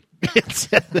 3.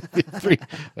 3.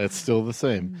 That's still the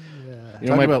same. You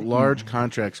know, Talk about large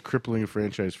contracts crippling a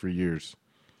franchise for years.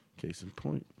 Case in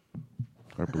point,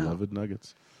 our beloved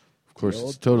Nuggets. Of course, old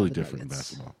it's totally beloved different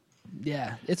Nuggets. in basketball.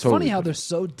 Yeah, it's Totally funny how different. they're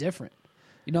so different.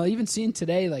 You know, even seeing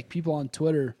today, like people on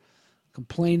Twitter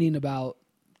complaining about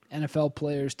NFL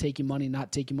players taking money,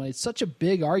 not taking money. It's such a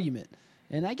big argument.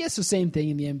 And I guess the same thing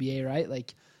in the NBA, right?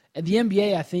 Like at the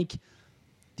NBA, I think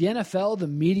the NFL, the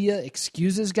media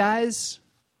excuses guys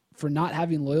for not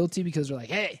having loyalty because they're like,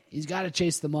 hey, he's got to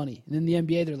chase the money. And in the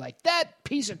NBA, they're like, that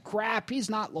piece of crap, he's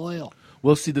not loyal.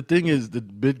 Well, see, the thing is, the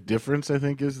big difference, I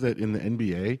think, is that in the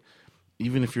NBA,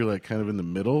 even if you're like kind of in the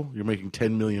middle, you're making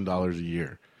 $10 million a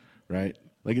year, right?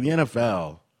 Like in the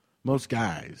NFL, most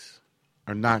guys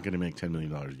are not going to make $10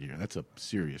 million a year. That's a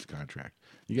serious contract.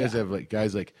 You guys have like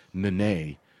guys like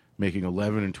Nene making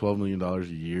 $11 and $12 million a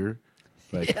year,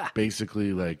 like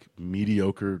basically like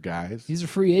mediocre guys. He's a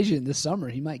free agent this summer.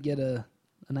 He might get a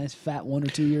nice fat 1 or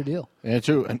 2 year deal. And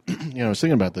too, and I was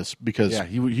thinking about this because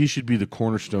He should be the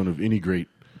cornerstone of any great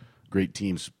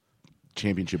team's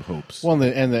championship hopes. well,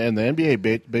 and the NBA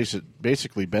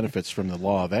basically benefits from the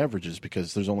law of averages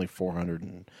because there's only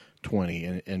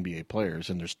 420 NBA players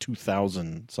and there's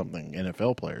 2,000 something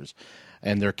NFL players,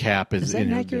 and their cap is that an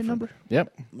in accurate different- number?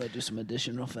 Yep. Let's do some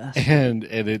addition real fast. And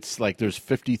it's like there's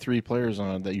 53 players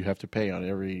on that you have to pay on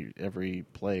every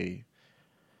play.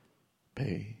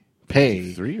 Pay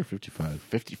 3 or 55?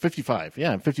 55.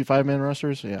 Yeah, 55 man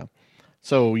rosters. Yeah.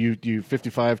 So you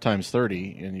 55 times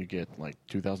 30 and you get like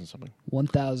 2,000 something.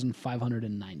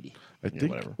 1,590. I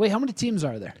think Whatever. Wait, how many teams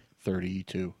are there?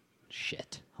 32.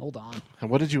 Shit. Hold on. And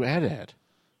what did you add at?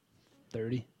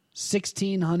 30.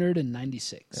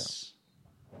 1,696.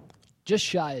 Just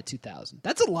shy of 2,000.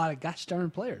 That's a lot of gosh darn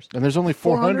players. And there's only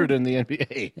 400 in the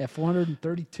NBA. Yeah,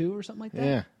 432 or something like that.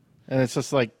 Yeah. And it's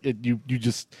just like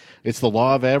it's the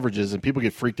law of averages, and people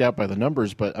get freaked out by the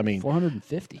numbers. But I mean,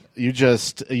 450.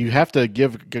 you have to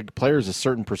give players a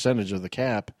certain percentage of the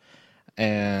cap,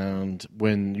 and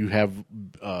when you have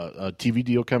a TV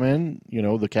deal come in,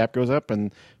 the cap goes up,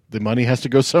 and the money has to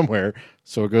go somewhere,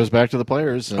 so it goes back to the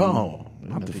players. And,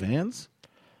 not the fans.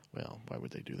 Well, why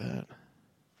would they do that?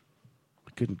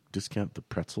 We couldn't discount the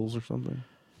pretzels or something.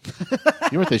 You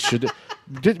know what they should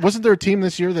do? Wasn't there a team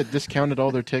this year that discounted all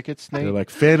their tickets, Nate? They're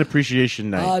like fan appreciation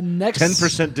night. Next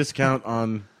 10% discount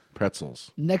on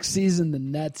pretzels. Next season, the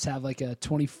Nets have like a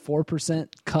 24%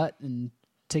 cut and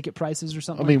ticket prices or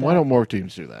something. I mean, like why that. don't more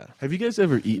teams do that? Have you guys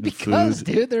ever eaten Because, food?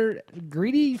 dude, they're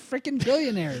greedy freaking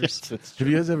billionaires. Have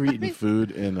you guys ever eaten food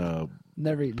in a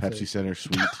Never eaten Pepsi food. Center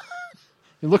suite?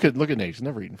 Look at Nate. He's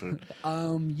never eaten food.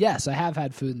 Yes, I have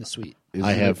had food in the suite. Isn't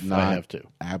I it have not too.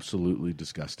 Absolutely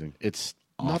disgusting. It's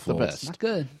Awful. not the best. Not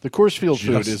good. The Coors Field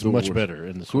food Just is the much worst. better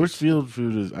in the Coors suites. Field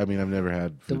food is. I mean, I've never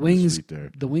had food The in the wings, suite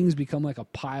there. the wings become like a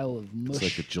pile of mush. It's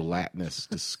like a gelatinous,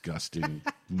 disgusting,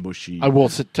 mushy. I will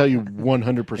tell you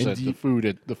 100%. And do you-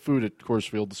 The food at Coors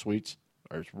Field, the suites,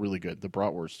 are really good. The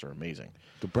bratwursts are amazing.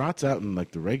 The brats out in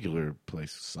like the regular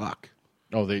place suck.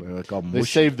 Oh, they They're like all they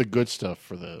mushy. save the good stuff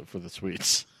for the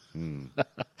sweets.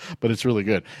 But it's really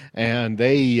good. And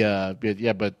they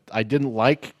but I didn't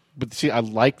like. But see, I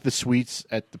like the sweets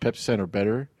at the Pepsi Center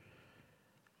better.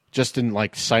 Just in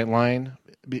like sightline,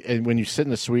 and when you sit in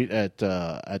the suite at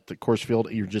the Coors Field,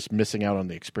 you're just missing out on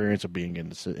the experience of being in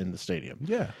the stadium.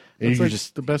 Yeah, And that's you like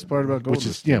just the best part about going.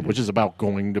 which is about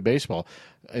going to baseball.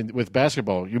 And with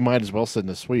basketball, you might as well sit in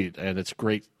the suite, and it's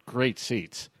great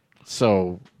seats.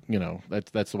 So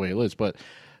that's the way it is. But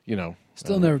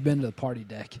Still never been to the party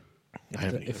deck. I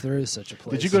haven't If there is such a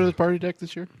place. Did you go to the party deck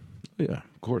this year? Yeah,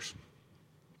 of course.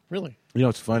 Really? You know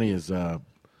what's funny is I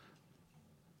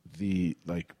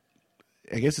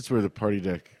guess it's where the party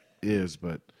deck is,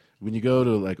 but when you go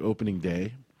to like opening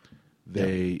day,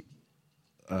 they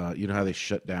you know how they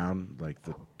shut down like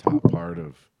the top part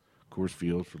of Coors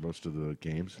Field for most of the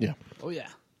games? Yeah. Oh yeah.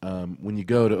 When you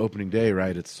go to opening day,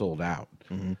 right, it's sold out.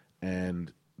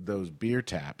 And those beer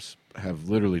taps have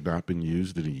literally not been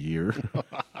used in a year.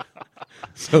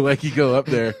 So like you go up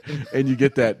there and you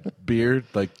get that beer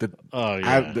like the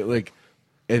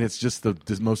and it's just the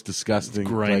most disgusting.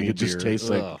 Grimy like it just beer. tastes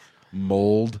Ugh. like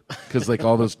mold because like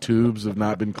all those tubes have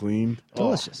not been cleaned.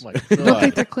 Delicious. Oh, my You don't God.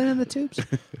 think they're cleaning the tubes?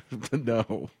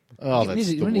 No, Oh, we that's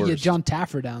need the to get worst. John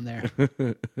Taffer down there.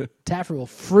 Taffer will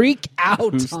freak out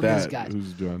who's on that? these guys.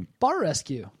 Who's doing? Bar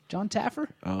Rescue. John Taffer?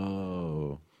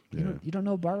 Oh, yeah. You don't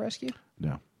know Bar Rescue?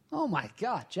 No, Oh my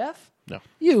God, Jeff! No.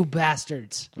 You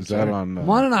bastards! is that on? I'm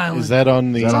on an island. Is that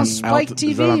on the? Is It's that on on Spike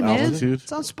Is that TV, on man. Altitude?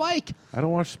 It's on Spike. I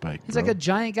don't watch Spike. He's bro. like a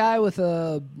giant guy with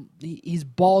he's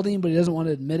balding, but he doesn't want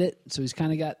to admit it. So he's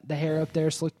kind of got the hair up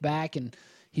there, slicked back, and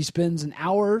he spends an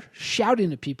hour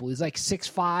shouting at people. He's like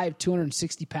 6'5",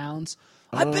 260 pounds.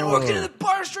 I've been working in the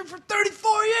bar industry for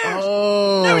 34 years.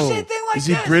 Oh, Never seen anything like is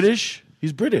he this. British?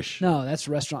 He's British. No, that's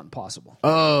Restaurant Impossible.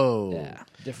 Oh, Yeah,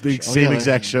 different the show. same yeah.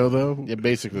 exact show though. Yeah,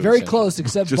 basically the Very same. close,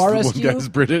 except Just Bar the one Rescue. guy's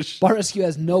British. Bar Rescue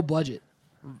has no budget.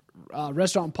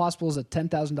 Restaurant Impossible is a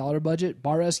 $10,000 budget.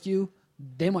 Bar Rescue,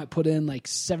 they might put in like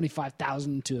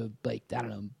 $75,000 to like I don't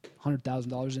know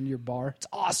 $100,000 into your bar. It's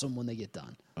awesome when they get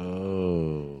done.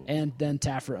 Oh, And then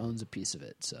Taffer owns a piece of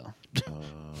it, so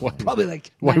Why, probably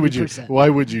like 90%. why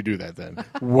would you do that then?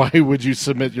 Why would you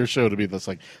submit your show to be this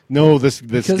like? No, this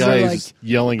Because guy they're is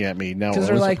yelling at me now. Because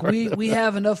they're like, we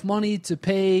have enough money to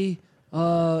pay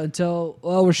until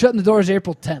we're shutting the doors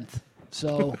April 10th.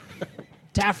 So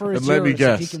Taffer is and let me yours if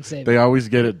you guess, can save they it. always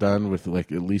get it done with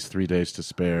like at least 3 days to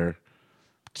spare.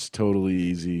 It's totally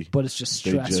easy. But it's just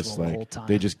They stressful just the like whole time.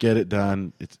 they just get it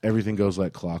done. It's everything goes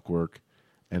like clockwork,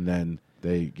 and then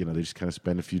they just kind of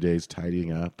spend a few days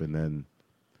tidying up, and then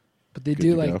But they Good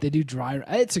do to go. they do dry.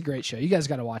 It's a great show. You guys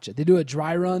got to watch it. They do a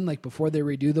dry run like before they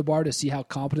redo the bar to see how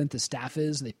competent the staff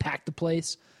is. They pack the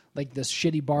place. Like this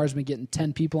shitty bar's been getting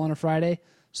 10 people on a Friday,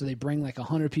 so they bring like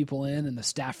 100 people in, and the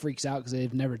staff freaks out because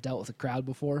they've never dealt with a crowd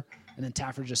before. And then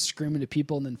Taffer just screaming to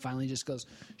people, and then finally just goes,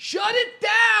 "Shut it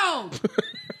down!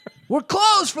 We're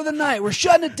closed for the night. We're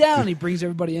shutting it down." He brings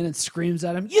everybody in and screams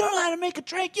at him, "You don't know how to make a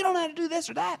drink. You don't know how to do this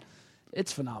or that."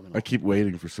 It's phenomenal. I keep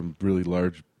waiting for some really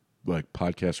large like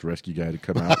podcast rescue guy to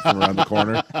come out from around the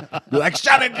corner, be like,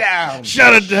 "Shut it down,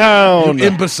 shut it down,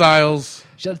 imbeciles."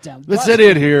 Shut it down. This Russ,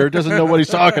 idiot here doesn't know what he's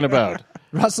talking about.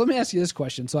 Russ, let me ask you this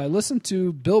question. So I listened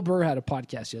to Bill Burr had a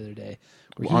podcast the other day.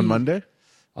 where On he- Monday,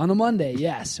 On a Monday,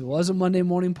 yes. It was a Monday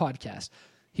morning podcast.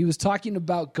 He was talking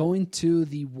about going to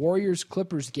the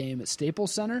Warriors-Clippers game at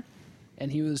Staples Center,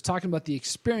 and he was talking about the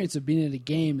experience of being at a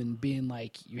game and being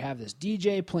like, you have this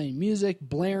DJ playing music,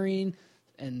 blaring,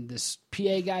 and this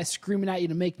PA guy screaming at you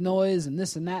to make noise and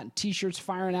this and that, and T-shirts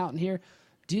firing out in here.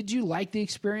 Did you like the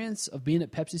experience of being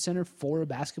at Pepsi Center for a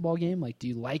basketball game? Like, do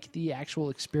you like the actual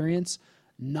experience,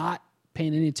 not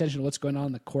paying any attention to what's going on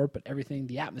in the court, but everything,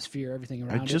 the atmosphere, everything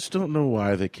I around just don't know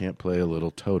why they can't play a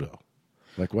little Toto.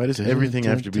 Like, why does everything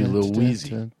have to be a little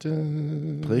wheezy?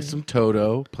 Play some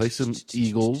Toto, play some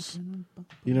Eagles.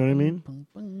 You know what I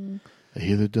mean? I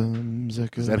hear the drums echoing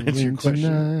Does that answer your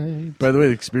question? tonight. By the way,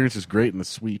 the experience is great in the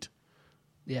suite.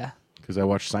 Yeah. Because I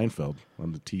watch Seinfeld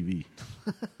on the TV.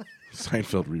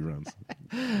 Seinfeld reruns.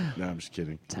 No, I'm just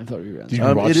kidding. Seinfeld reruns. Do you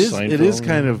watch Seinfeld? It is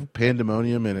kind of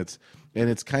pandemonium, and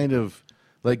it's kind of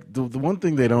like the one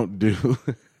thing they don't do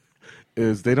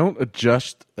is they don't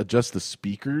adjust the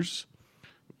speakers,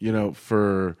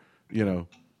 for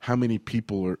how many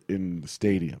people are in the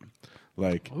stadium.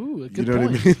 Like, Ooh, a you good know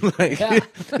point. what I mean?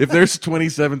 Like, if there's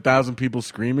 27,000 people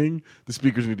screaming, the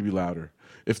speakers need to be louder.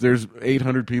 If there's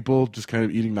 800 people just kind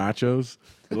of eating nachos,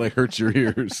 it like hurts your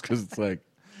ears because it's like,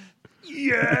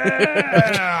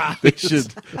 yeah, they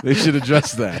should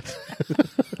adjust that.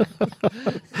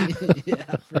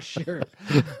 Yeah, for sure.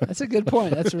 That's a good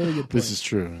point. That's a really good point. This is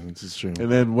true.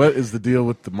 And then what is the deal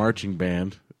with the marching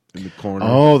band in the corner?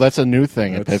 Oh, that's a new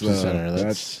thing at That's, Pepsi Center.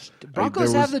 That's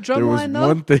Broncos have the drum there line, was though?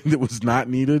 one thing that was not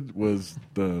needed was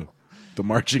the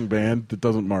marching band that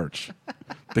doesn't march.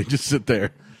 They just sit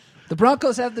there. The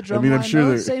Broncos have the drum I'm line, sure though?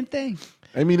 they're- Same thing.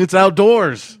 I mean, it's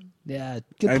outdoors. Yeah,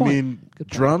 good point. Good point.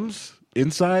 Drums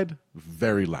inside,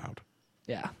 very loud.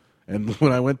 Yeah. And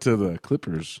when I went to the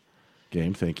Clippers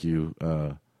game, thank you,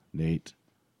 Nate.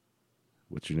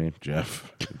 What's your name?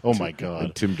 Jeff. oh my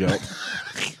god. Tim Gelt.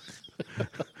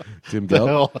 Tim The Gelt.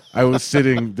 hell? I was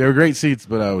sitting. They were great seats,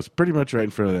 but I was pretty much right in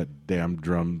front of that damn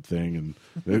drum thing.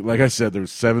 And like I said, there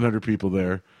was 700 people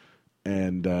there,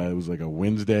 and it was like a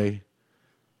Wednesday,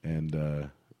 and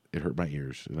it hurt my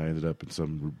ears. And I ended up in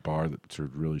some bar that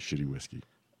served really shitty whiskey.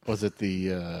 Was it the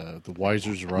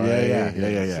Weiser's Rye?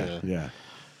 Yeah.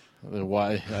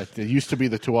 It used to be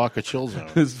the Tuaca Chill Zone.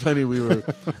 It's funny. We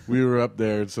were up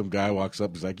there, and some guy walks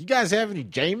up. He's like, "You guys have any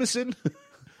Jameson?"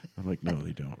 I'm like, "No,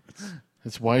 they don't."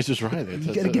 It's Weiser's Rye.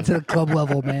 You got to get to the club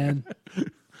level, man.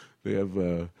 They have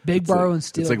Big it's Barrow like, and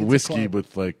Steel. It's like gets a whiskey club.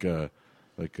 with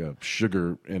like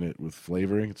sugar in it with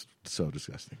flavoring. It's so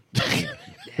disgusting.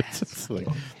 It's like,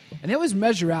 And they always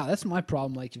measure out. That's my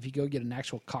problem. Like, if you go get an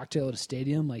actual cocktail at a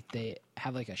stadium, like, they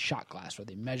have, like, a shot glass where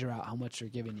they measure out how much they're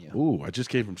giving you. Ooh, I just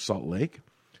came from Salt Lake,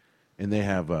 and they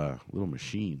have little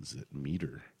machines that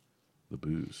meter the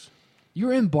booze. You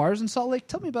were in bars in Salt Lake?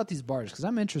 Tell me about these bars, because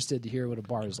I'm interested to hear what a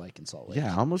bar is like in Salt Lake.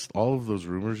 Yeah, almost all of those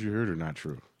rumors you heard are not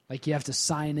true. Like, you have to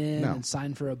sign in No. and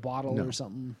sign for a bottle No. or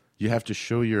something. You have to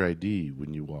show your ID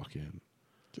when you walk in.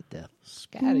 Get the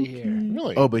fuck out of here.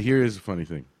 really? Oh, but here is a funny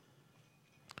thing.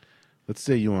 Let's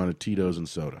say you want a Tito's and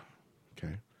soda.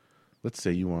 Okay. Let's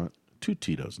say you want 2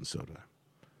 Tito's and soda.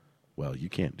 Well, you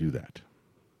can't do that.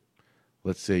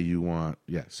 Let's say you want,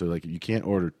 so like you can't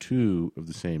order 2 of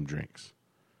the same drinks.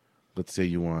 Let's say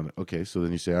you want, okay, so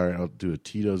then you say, all right, I'll do a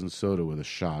Tito's and soda with a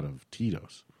shot of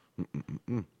Tito's.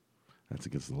 That's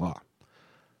against the law.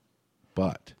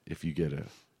 But if you get a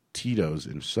Tito's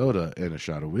and soda and a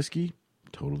shot of whiskey,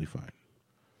 totally fine.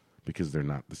 Because they're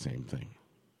not the same thing.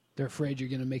 They're afraid you're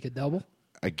going to make a double?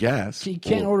 I guess. You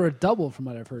can't order a double, from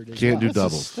what I've heard. As Can't well. do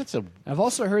doubles. That's a I've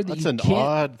also heard that that's you an can't.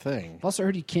 odd thing. I've also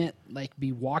heard you can't like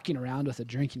be walking around with a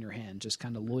drink in your hand, just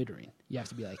kind of loitering. You have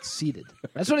to be like seated.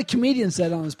 That's what a comedian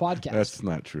said on his podcast. That's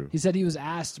not true. He said he was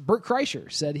asked. Bert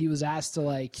Kreischer said he was asked to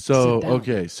like. So sit down.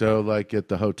 okay, so like at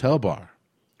the hotel bar,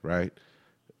 right?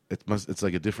 It's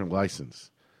like a different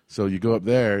license. So you go up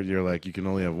there, you're like you can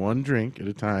only have 1 drink at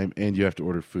a time, and you have to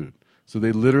order food. So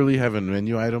they literally have a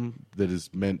menu item that is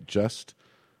meant just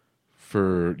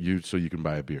for you, so you can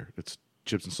buy a beer. It's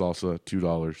chips and salsa,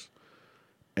 $2,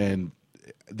 and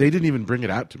they didn't even bring it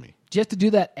out to me. Do you have to do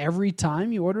that every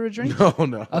time you order a drink?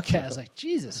 No. Okay, I was like,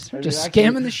 Jesus, they're just Actually-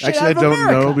 scamming the shit Actually, out of I don't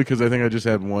America. know because I think I just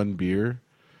had 1 beer,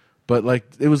 but like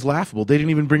it was laughable. They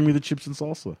didn't even bring me the chips and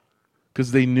salsa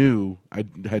because they knew I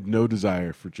had no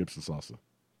desire for chips and salsa.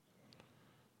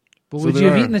 But So would there you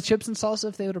have are- eaten the chips and salsa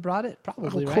if they would have brought it?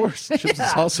 Probably, Of right? course, chips and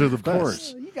salsa are the best.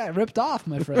 course. You got ripped off,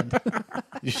 my friend.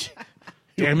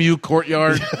 Damn you,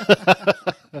 courtyard!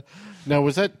 Now,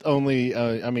 was that only?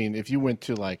 I mean, if you went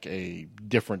to like a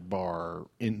different bar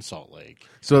in Salt Lake,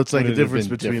 So it's like Would a it have difference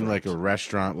been between different? like a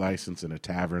restaurant license and a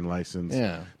tavern license.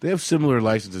 Yeah. They have similar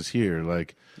licenses here.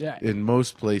 Like Yeah. in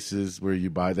most places where you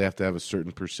buy, they have to have a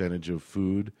certain percentage of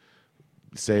food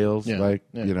sales. Yeah. Like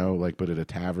Yeah. you know, like but at a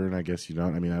tavern, I guess you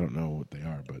don't. I mean, I don't know what they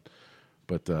are,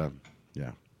 but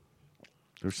yeah.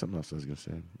 There's something else I was gonna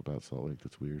say about Salt Lake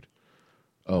that's weird.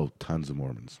 Oh, tons of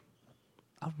Mormons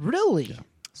Oh, really?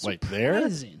 like there.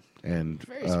 Surprising. and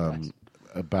Very surprising.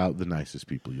 about the nicest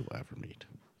people you'll ever meet.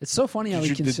 It's so funny how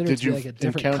we consider it to be like a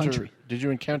different country. Did you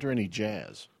encounter any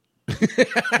jazz?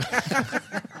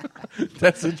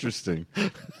 That's interesting.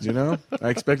 You know, I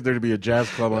expect there to be a jazz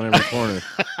club on every corner.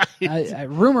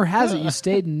 Rumor has it you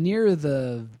stayed near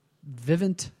the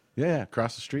Vivint Yeah,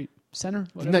 across the street. Center.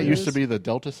 Didn't whatever that it used to is. be the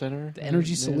Delta Center? the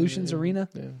Energy Solutions Arena?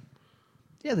 Yeah.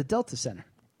 Yeah, the Delta Center.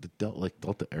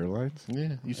 Delta Airlines.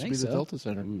 Yeah, used to be the so. Delta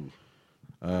Center. Ooh.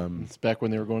 It's back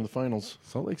when they were going to the finals.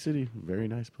 Salt Lake City, very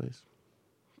nice place.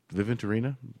 Vivint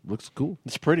Arena looks cool.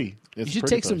 It's pretty. You should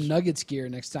take some Nuggets gear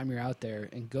next time you're out there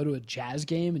and go to a Jazz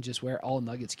game and just wear all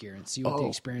Nuggets gear and see what the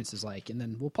experience is like, and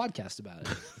then we'll podcast about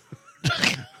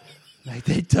it. Like,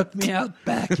 they took me out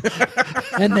back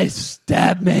and they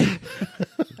stabbed me.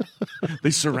 They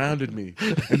surrounded me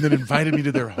and then invited me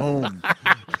to their home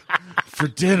for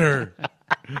dinner.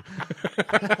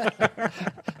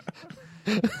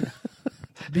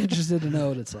 Be interested to know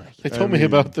what it's like. They told me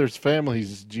about their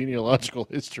family's genealogical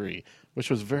history, which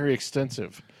was very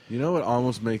extensive. You know what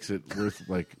almost makes it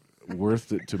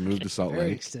worth it to move to Salt Very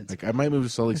Lake? extensive. Like I might move to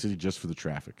Salt Lake City just for the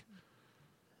traffic.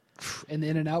 And the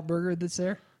In-N-Out burger that's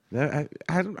there?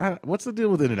 What's the deal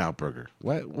with In-N-Out Burger?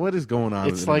 What is going on?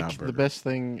 It's with like In-N-Out Burger? the best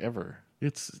thing ever.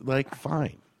 It's like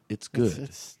fine. It's good.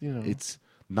 It's you know. It's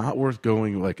not worth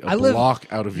going like a block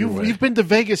out of your way. You've been to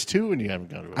Vegas too, and you haven't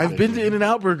gone to. I've been to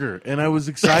In-N-Out Burger, and I was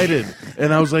excited,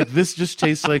 and I was like, "This just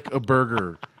tastes like a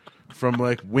burger from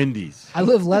like Wendy's." I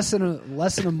live less than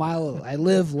a mile. I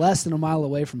live less than a mile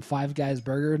away from Five Guys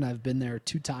Burger, and I've been there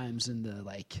 2 times in the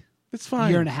It's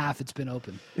fine. year and a half it's been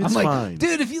open. It's I'm like, fine.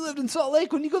 dude, if you lived in Salt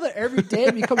Lake, when you go there every day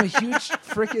and become a huge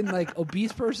freaking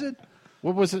obese person,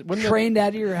 What was it? trained out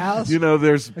of your house, You know,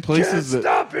 there's places that.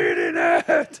 stop eating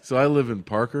it. So I live in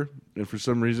Parker, and for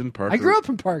some reason, Parker. I grew up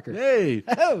in Parker. Hey,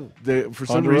 Oh, for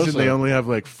some Ponderosa. reason, they only have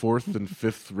like 4th and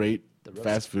 5th rate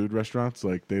fast food restaurants.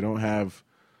 Like they don't have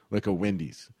like a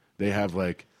Wendy's. They have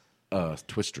like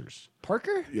Twisters.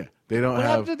 Parker? Yeah, they don't What have.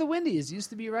 happened to the Wendy's? It used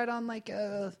to be right on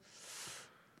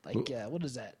what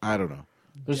is that?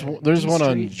 There's Yeah, there's D one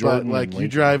on Street. Jordan. But like you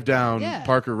drive down Yeah.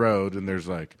 Parker Road, and there's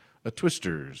like a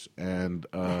Twisters and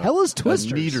hell is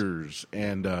Twisters? Meters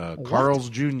and Carl's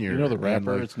Jr. You know the and,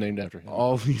 rapper? like, It's named after him.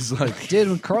 all these like Dude,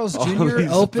 when Carl's all Jr.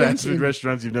 these opened, fast food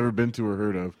restaurants you've never been to or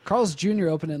heard of. Carl's Jr.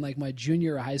 opened in my junior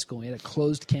year of high school. We had a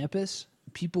closed campus.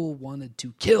 People wanted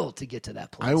to kill to get to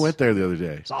that place. I went there the other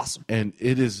day. It's awesome. And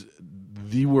it is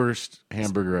the worst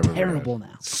hamburger I've ever had. terrible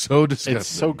now. So disgusting. It's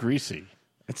so greasy.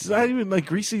 It's not even like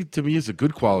greasy to me is a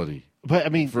good quality. But I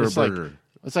mean, For a it's like, burger.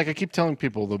 it's like I keep telling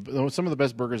people some of the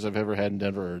best burgers I've ever had in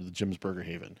Denver are the Jim's Burger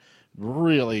Haven.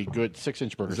 Really good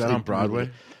 6-inch burgers. Is that on Broadway?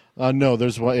 No,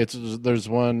 there's one. There's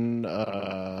one.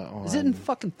 Is it in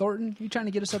fucking Thornton? You trying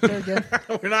to get us up there again?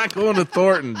 We're not going to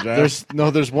Thornton, Jeff.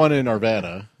 There's one in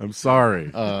Arvada. I'm sorry.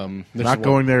 There's Not one-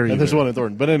 going there And there's either. one in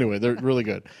Thornton. But anyway, they're really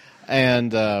good.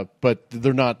 And but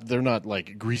they're not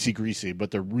like greasy,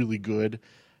 but they're really good.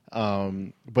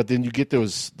 But then you get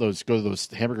those go to those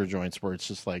hamburger joints where it's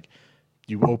just like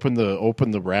you open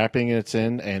the wrapping and it's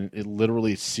in, and it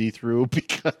literally see through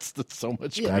because there's so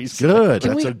much Yeah. grease. That's good.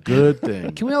 Can That's we- a good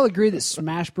thing. Can we all agree that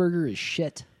Smash Burger is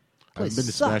shit? I haven't been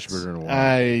to Sucks. Smash Burger in a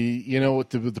while. You know what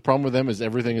the problem with them is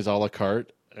everything is a la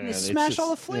carte. They and it's smash just-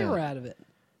 all the flavor out of it.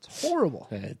 It's horrible.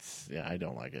 I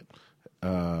don't like it.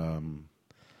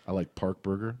 I like Park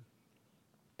Burger.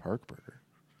 Park Burger.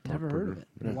 Never heard of it.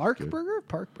 Yeah, Lark good. Burger?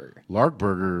 Park Burger. Lark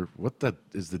Burger. What the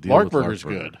is the deal? Lark with Burger's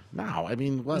Lark Burger? good. No, I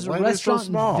mean, There's why a are they so restaurant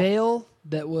small? in Vail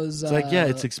that was. It's like, yeah,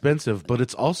 it's expensive, but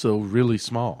it's also really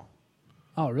small.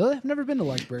 Oh, really? I've never been to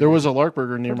Lark Burger. There was a Lark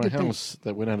Burger near Heard my good things. house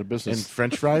that went out of And business.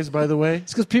 French fries, by the way,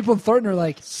 It's because people in Thornton are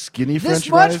like, skinny this French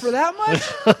much fries. for that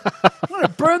much? I'm going to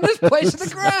burn this place to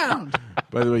the ground.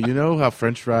 By the way, you know how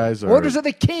French fries are Orders of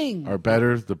the king. are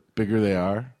better the bigger they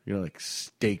are. You know, like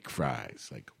steak fries,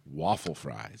 like waffle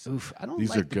fries. Oof, I don't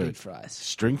These like are the good. big fries.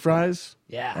 String fries,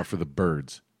 Yeah. are for the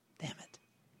birds. Damn it.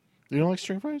 You don't like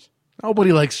string fries?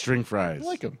 Nobody likes string fries. I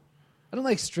like them. I don't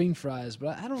like string fries,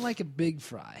 but I don't like a big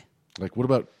fry. Like, what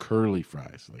about curly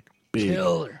fries? Like big.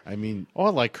 Killer. I mean, Oh, I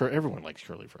like everyone likes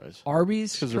curly fries.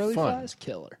 Arby's 'Cause they're curly fun. fries?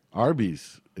 Killer.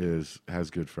 Arby's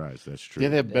has good fries. That's true. Yeah,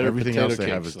 they have better Everything potato else they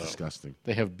have cakes, is though. disgusting.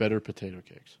 They have better potato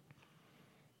cakes.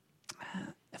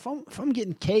 If I'm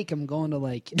getting cake, I'm going to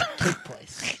like cake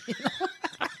place.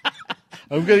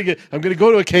 I'm gonna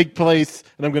go to a cake place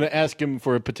and I'm gonna ask him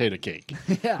for a potato cake.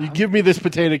 Yeah, You give me this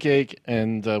potato cake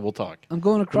and we'll talk. I'm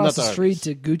going across Not the the street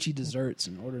Arby's. to Gucci Desserts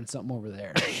and ordering something over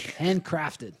there.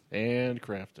 Handcrafted. And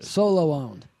crafted. Solo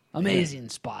owned. Amazing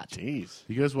spot. Jeez.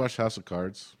 You guys watch House of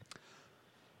Cards?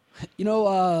 You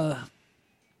know,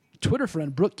 Twitter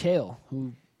friend Brooke Kale,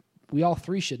 who we all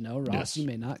three should know. Ross, Yes. you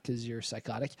may not because you're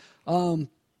psychotic.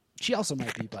 She also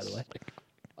might be, by the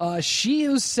way. She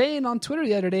was saying on Twitter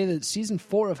the other day that season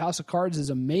 4 of House of Cards is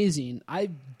amazing. I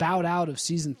bowed out of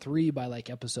season 3 by like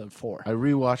episode 4. I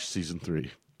rewatched season 3.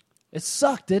 It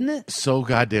sucked, didn't it? So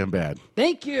goddamn bad.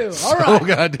 Thank you. All So right.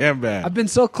 goddamn bad. I've been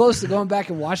so close to going back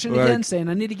and watching it Like- again, saying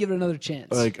I need to give it another chance.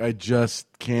 I just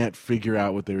can't figure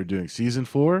out what they were doing. Season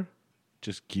 4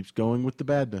 just keeps going with the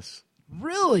badness.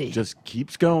 Really? Just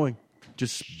keeps going.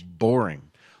 Just boring.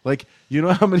 Like, you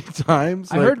know how many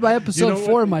times I like, heard by episode you know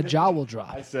 4 what? my jaw will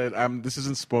drop. I said, this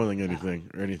isn't spoiling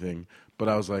anything, but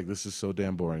I was like, this is so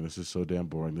damn boring. This is so damn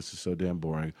boring. This is so damn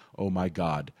boring. Oh my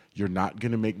God. You're not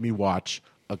going to make me watch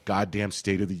a goddamn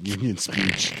State of the Union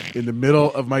speech in the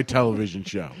middle of my television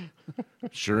show.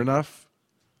 Sure enough,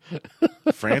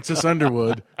 Francis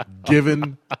Underwood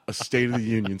given a State of the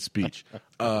Union speech.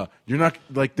 You're not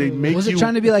like they make Was you. it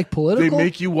trying to be like political? They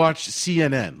make you watch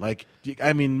CNN. Like,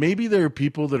 I mean, maybe there are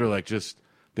people that are like just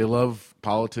they love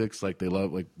politics, like they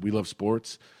love like we love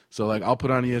sports. So like I'll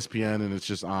put on ESPN and it's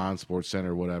just on Sports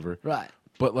Center or whatever. Right.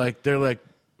 But like they're like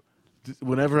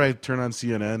whenever I turn on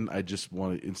CNN, I just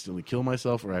want to instantly kill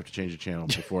myself, or I have to change the channel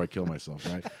before I kill myself.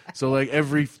 Right. So like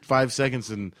every 5 seconds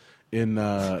in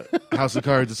House of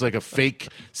Cards, it's like a fake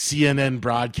CNN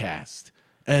broadcast,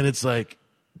 and it's like,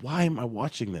 why am I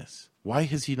watching this? Why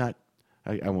has he not?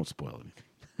 I won't spoil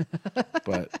anything,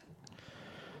 but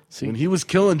see, when he was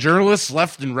killing journalists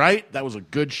left and right, that was a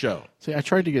good show. See, I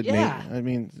tried to get Yeah. Nate. I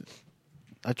mean,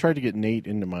 I tried to get Nate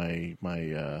into my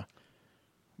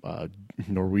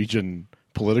Norwegian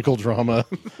political drama.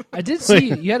 I did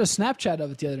see you had a Snapchat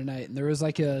of it the other night, and there was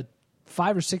like a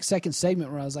 5 or 6 second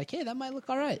segment where I was like, "Hey, that might look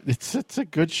all right." It's a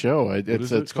good show. is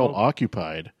It's it called called?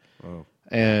 Occupied, Oh.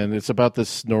 and it's about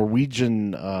this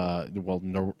Norwegian,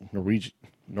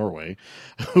 Norway,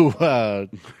 who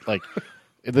like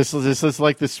this is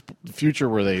like this future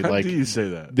where they How like do you say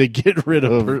that? they get rid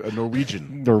of A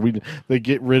Norwegian. They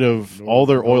get rid of all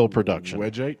their oil production,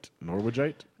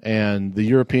 Norwegite. and the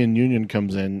European Union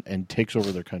comes in and takes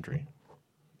over their country.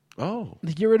 Oh,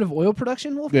 They get rid of oil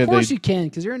production? Well, of Yeah, course they- you can,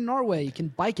 because you're in Norway. You can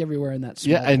bike everywhere in that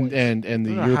small Yeah, and place. and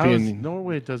the How European is-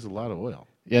 Norway does a lot of oil.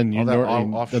 and all that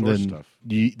and offshore then stuff.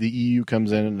 The EU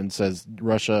comes in and says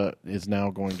Russia is now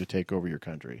going to take over your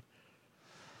country.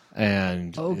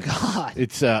 And Oh, God.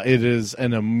 it is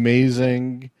an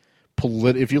amazing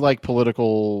if you like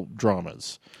political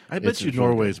dramas. I bet it's you really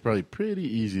Norway good. is probably pretty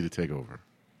easy to take over.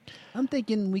 I'm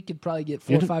thinking we could probably get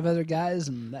 4 or 5 other guys.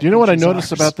 And Do you know what I country's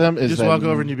noticed ours. about them You is just that walk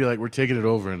over and you'd be like, "We're taking it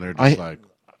over," and they're just like,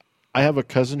 I have a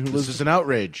cousin who "This lives. is an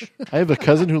outrage. I have a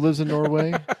cousin who lives in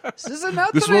Norway. This is an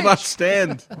outrage. This will not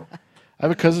stand." I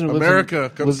have a cousin who America,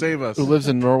 lives in, come save us. Who lives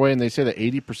in Norway, and they say that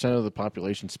 80% of the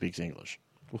population speaks English.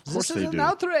 Of This course is they an do.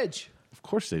 outrage. Of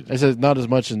course they do. I said not as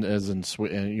much as in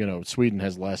Sweden. Sweden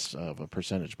has less of a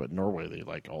percentage, but Norway they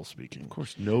like all speaking. Of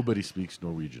course, nobody speaks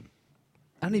Norwegian.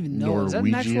 I don't even know. Is that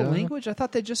an actual Norwegia? language? I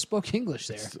thought they just spoke English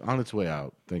there. It's on its way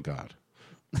out. Thank God.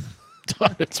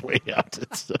 On its way out.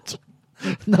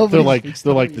 Nobody They're like speaks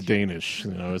the Norwegian. Danish.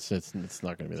 It's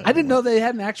not going to be that. I didn't know anymore. they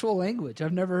had an actual language.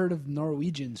 I've never heard of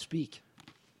Norwegian speak.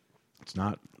 It's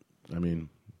not. I mean,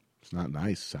 it's not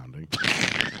nice sounding.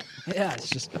 Yeah, it's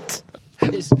just.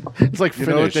 It's like You Finnish,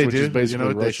 know what they which do? is basically You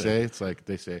know what Russian. they say? It's like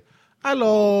they say,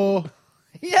 "Hello,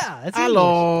 Yeah, that's English.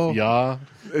 hello." Yeah,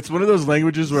 It's one of those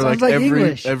languages where Sounds like like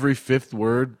English. every fifth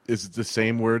word is the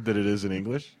same word that it is in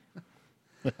English,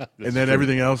 and then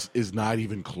everything else is not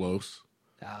even close.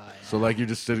 So like you're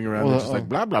just sitting around and just like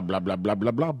blah blah blah blah blah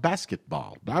blah blah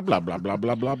basketball blah blah blah blah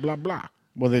blah blah blah blah.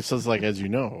 well, this is like, as you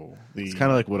know, It's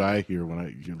kind of like what I hear when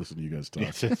I listen to you guys talk.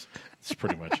 it's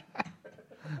pretty much.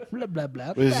 Blah, blah,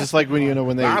 blah. It's just like when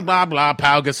when they Blah blah blah.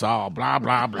 Pau Gasol. Blah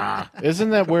blah blah. isn't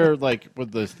that where like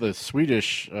with the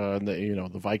Swedish and the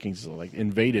Vikings like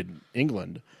invaded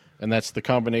England, and that's the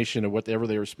combination of whatever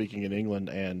they were speaking in England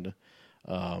and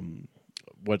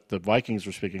what the Vikings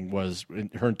were speaking was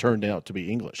turned out to be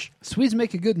English. Swedes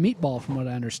make a good meatball, from what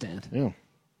I understand. Yeah.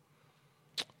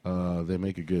 They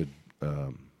make a good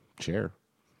chair.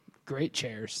 Great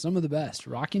chairs. Some of the best.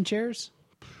 Rocking chairs?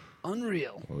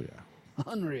 Unreal. Oh yeah.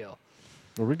 Unreal.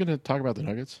 Are we going to talk about the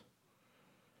Nuggets?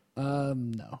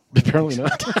 No. Apparently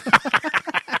not.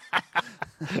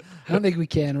 I don't think we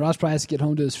can. Ross probably has to get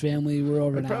home to his family. We're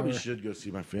over I an probably hour. should go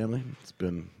see my family. It's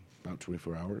been about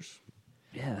 24 hours.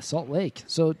 Yeah, Salt Lake.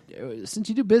 So, since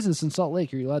you do business in Salt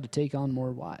Lake, are you allowed to take on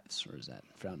more wives, or is that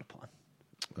frowned upon?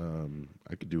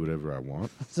 I could do whatever I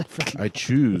want. Is that frowned I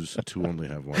choose to only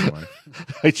have one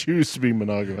wife. I choose to be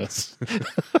monogamous.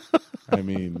 I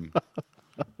mean,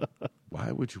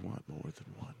 why would you want more than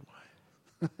one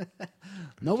wife?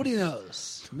 Nobody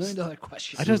knows. $1 million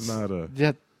question. I This is just not a.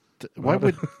 yeah. Why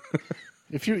would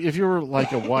if you were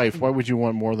like a wife? Why would you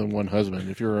want more than one husband?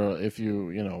 If you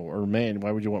or a man, why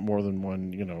would you want more than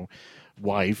one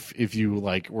wife. If you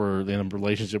were in a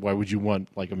relationship, why would you want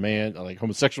a man,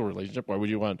 homosexual relationship? Why would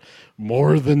you want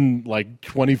more than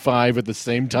 25 at the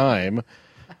same time?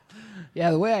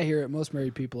 Yeah, the way I hear it, most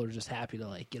married people are just happy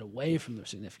to get away from their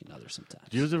significant other sometimes.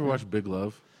 Did you guys ever watch Big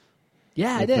Love?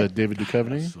 Yeah, I With, did. David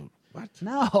Duchovny? What?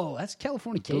 No, that's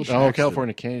Californication. Oh,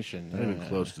 Californication. Not even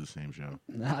close to the same show.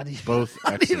 Not even, Both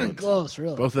not excellent. even close,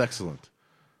 really. Both excellent.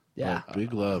 Yeah. But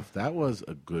Big Love, that was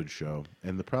a good show,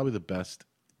 and probably the best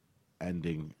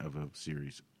ending of a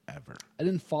series ever. I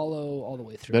didn't follow all the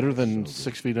way through. Better than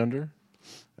 6 Feet Under?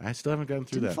 I still haven't gotten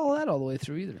through Didn't that. follow that all the way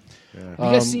through either. Yeah. Have you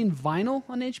guys seen Vinyl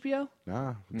on HBO?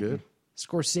 Nah, good.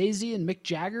 Scorsese and Mick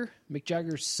Jagger. Mick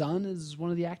Jagger's son is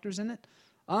one of the actors in it.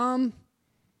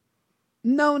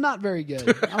 No, not very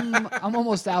good. I'm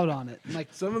almost out on it.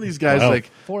 Some of these guys, Wow.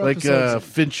 4 episodes in.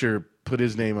 Fincher, put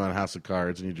his name on House of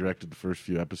Cards, and he directed the first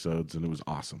few episodes, and it was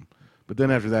awesome. But then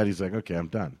after that, he's like, okay, I'm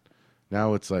done.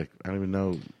 Now it's I don't even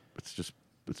know.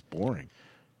 It's boring.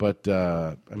 But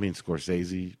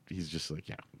Scorsese, he's just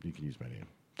yeah, you can use my name.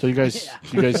 So you guys,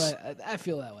 I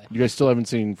feel that way. you guys still haven't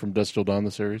seen From Dusk Till Dawn,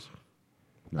 the series?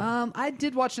 I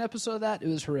did watch an episode of that. It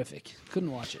was horrific.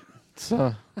 Couldn't watch it.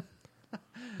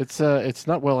 It's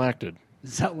not well acted.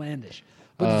 It's outlandish.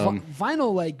 But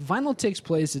Vinyl takes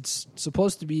place. It's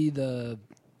supposed to be the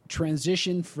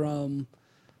transition from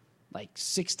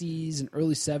 60s and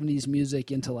early 70s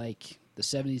music into the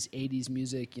 70s, 80s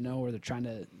music, where they're trying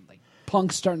to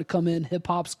punk's starting to come in, hip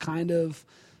hop's kind of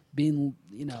being,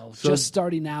 just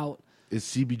starting out. Is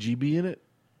CBGB in it?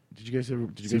 Did you guys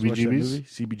watch that movie?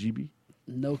 CBGB?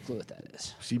 No clue what that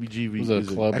is. CBGB It was a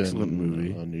club an excellent in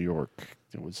movie. New York.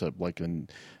 It was in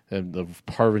the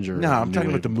Harbinger. No, I'm talking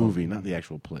about the movie, not the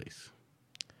actual place.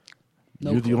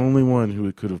 You're the only one who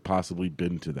could have possibly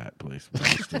been to that place. When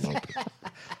it was still open.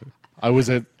 I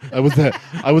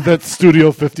was at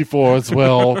Studio 54 as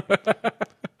well.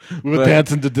 We were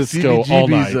dancing to disco all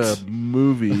night. CBGB's a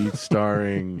movie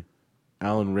starring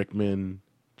Alan Rickman,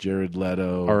 Jared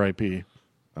Leto, R.I.P.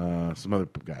 Some other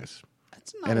guys.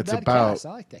 That's not And a it's bad about cast.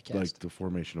 I like that cast. the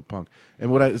formation of punk.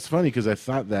 And it's funny because I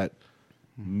thought that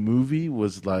movie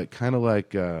was kind of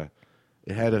it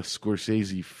had a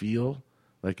Scorsese feel.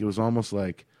 It was almost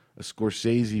like a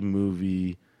Scorsese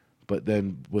movie, but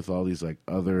then with all these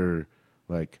other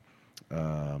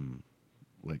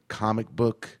comic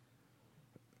book.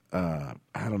 I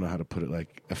don't know how to put it.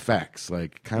 Effects,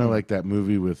 kind of like that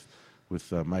movie with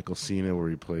Michael Cena where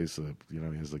he plays. He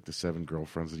has the 7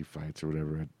 girlfriends that he fights or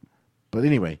whatever. But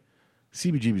anyway,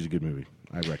 CBGB is a good movie.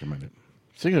 I recommend it.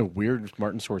 Speaking of weird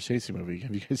Martin Scorsese movie,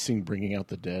 have you guys seen Bringing Out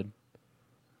the Dead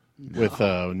with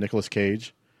Nicolas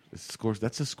Cage? That's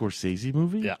a Scorsese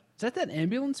movie? Yeah. Is that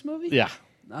ambulance movie? Yeah.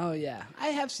 Oh, yeah. I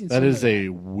have seen That some is of that. a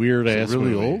weird-ass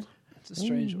really movie. old? It's a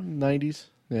strange one. 90s.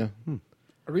 Yeah. I And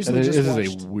recently this just is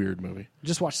watched, a weird movie.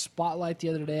 watched Spotlight the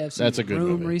other day. I've seen That's a good Room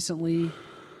movie. recently. Love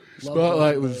both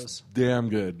Spotlight of was those. damn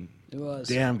good. It was.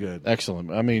 Damn good. Excellent.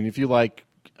 If you like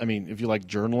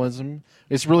journalism,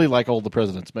 it's really like All the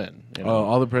President's Men. You know? Oh,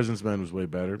 All the President's Men was way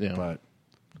better, Yeah. but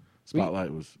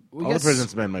Spotlight was... we All the guess-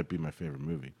 President's Men might be my favorite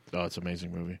movie. Oh, it's an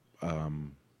amazing movie.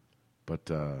 But,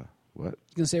 what? I was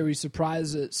going to say, were you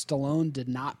surprised that Stallone did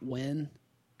not win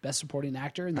Best Supporting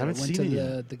Actor and I that it haven't went to seen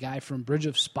it the guy from Bridge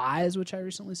of Spies, which I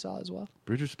recently saw as well?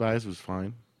 Bridge of Spies was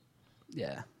fine.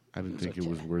 Yeah. I didn't think okay. it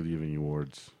was worthy of any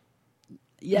awards.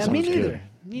 Yeah, me Sounds neither. good.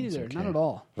 Me neither. okay. Not at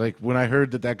all. When I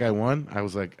heard that guy won, I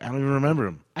was like, I don't even remember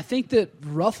him. I think that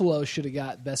Ruffalo should have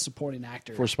got Best Supporting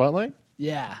Actor. For Spotlight?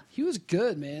 Yeah, he was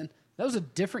good, man. That was a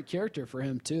different character for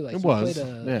him too. It he was, played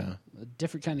a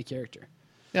different kind of character.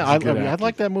 Yeah, He's a good I actor.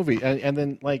 like that movie. And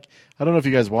then, I don't know if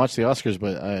you guys watched the Oscars,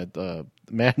 but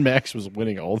Mad Max was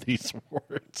winning all these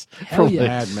awards. Hell for, yeah.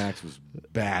 Mad Max was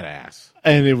badass.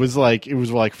 And it was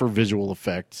for visual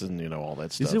effects and all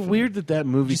that stuff. Is it weird that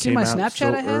movie Did you see came my out Snapchat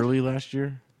so I had? early last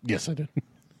year? Yes, I did.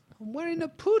 I'm wearing a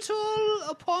poodle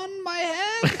upon my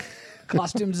head.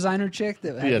 Costume designer chick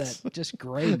that had Yes. that just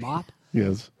gray mop.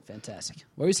 Yes. Fantastic.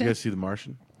 What were you You saying? guys see The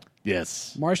Martian?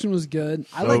 Yes. Martian was good.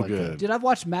 I So like good. Dude, I've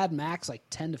watched Mad Max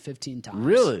 10 to 15 times.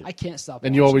 Really? I can't stop.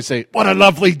 And you watching. always say, "What a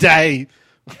lovely day."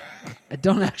 I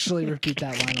don't actually repeat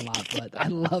that line a lot, but I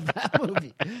love that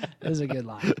movie. It was a good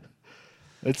line.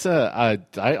 It's I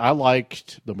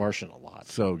liked The Martian a lot.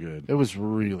 So good. It was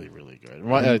really, really good.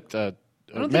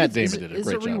 I don't Matt think Damon did a Is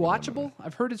great it job. rewatchable?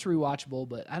 I've heard it's rewatchable,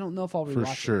 but I don't know if I'll rewatch For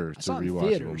it. sure, I it's a saw it in rewatchable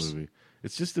theaters. movie.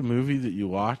 It's just a movie that you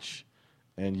watch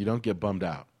and you don't get bummed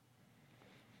out.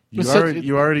 It's such-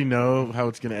 You already know how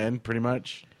it's going to end, pretty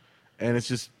much, and it's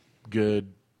just good,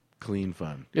 clean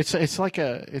fun. It's like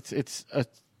it's a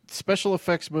special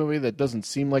effects movie that doesn't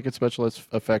seem like a special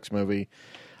effects movie.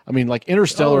 I mean, like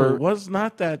Interstellar it was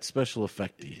not that special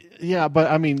effecty. Yeah, but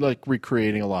I mean, like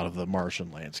recreating a lot of the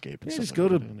Martian landscape. And Yeah, stuff just go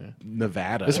like to that,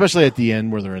 Nevada. especially at the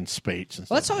end where they're in space. And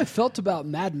Well, that's stuff. how I felt about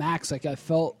Mad Max. Like I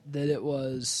felt that it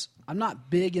was. I'm not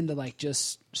big into like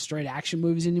just straight action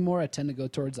movies anymore. I tend to go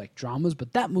towards like dramas,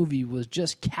 but that movie was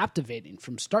just captivating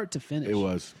from start to finish. It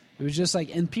was. It was just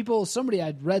like, and people. Somebody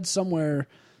I'd read somewhere.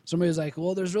 Somebody was like,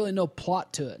 "Well, there's really no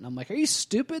plot to it," and I'm like, "Are you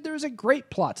stupid? There was a great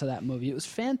plot to that movie. It was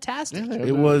fantastic." Yeah,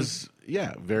 It was,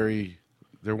 very.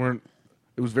 There weren't.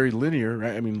 It was very linear,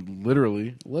 right? I mean,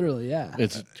 literally. Literally, yeah.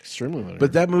 It's extremely linear.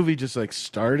 But that movie just like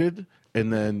started,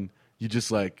 and then you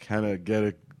just like kind of get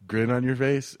a grin on your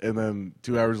face, and then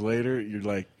 2 hours later, you're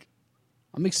like,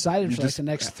 I'm excited You for like just- the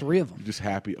next 3 of them. you're just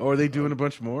happy. Oh, are they doing a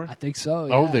bunch more? I think so.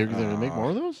 Yeah. oh, they're going to make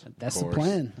more of those? That's Of the course.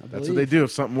 plan. That's what they do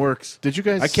if something works. Did you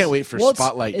guys? I can't wait for Well,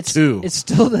 Spotlight it's, 2. It's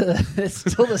still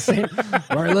the same.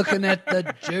 We're looking at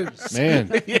the juice, Man,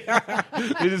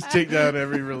 They just take down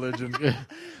every religion.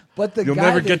 but the You'll guy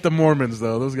never that- get the Mormons,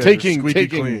 though. Those guys are taking squeaky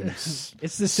clean.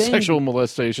 It's the same. sexual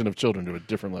molestation of children to a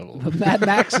different level. But Mad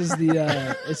Max is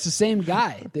it's the same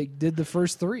guy that did the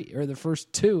first 3 or the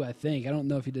first 2, I think. I don't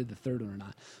know if he did the third one or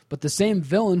not. But the same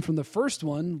villain from the first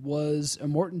one was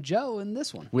Immortan Joe in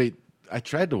this one. Wait, I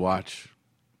tried to watch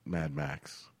Mad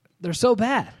Max. They're so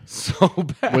bad So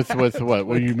bad. with what?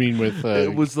 What do you mean with?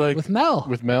 It was like, with Mel.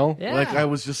 with Mel. Yeah. like I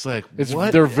was just like, It's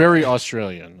what? they're very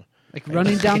Australian. Like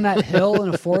running down that hill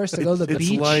in a forest to go to the It's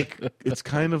beach. like it's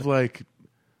kind of like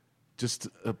just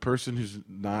a person who's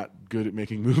not good at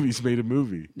making movies made a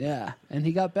movie, Yeah, and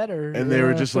he got better. and they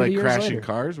were just 30 like years crashing later.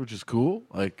 cars, which is cool.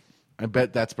 Like I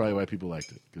bet that's probably why people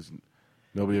liked it because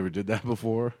nobody ever did that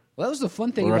before. Well, that was the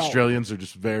fun thing Or about Australians are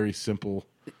just very simple,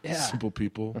 Yeah. simple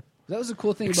people. That was the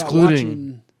cool thing about Excluding-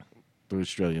 watching. The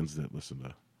Australians that listen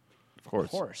to. Of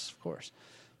course. Of course.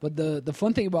 But the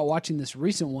fun thing about watching this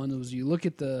recent one was you look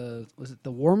at was it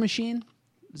the War Machine?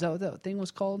 Is that what that thing was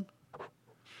called?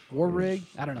 War Rig?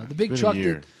 I don't know. The big been a truck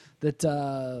year. that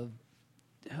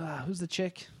who's the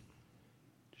chick?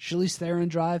 Charlize Theron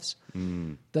drives.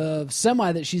 The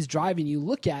semi that she's driving, you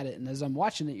look at it, and as I'm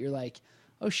watching it, you're like,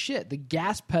 oh shit, the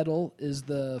gas pedal is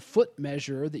the foot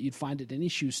measure that you'd find at any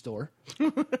shoe store.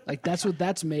 Like that's what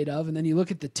that's made of. And then you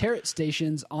look at the turret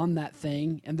stations on that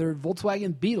thing, and they're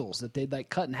Volkswagen Beetles that they'd like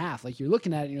cut in half. Like you're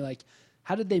looking at it and you're like,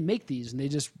 how did they make these? And they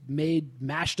just made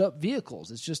mashed up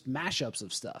vehicles. It's just mashups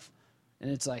of stuff. And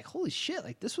it's like, holy shit,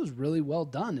 like this was really well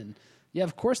done. And yeah,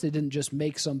 of course they didn't just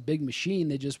make some big machine.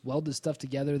 They just welded stuff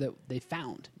together that they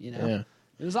found, you know? Yeah.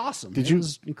 It was awesome. It It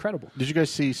was incredible. Did you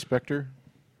guys see Spectre?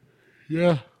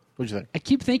 Yeah. What'd you think? I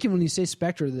keep thinking when you say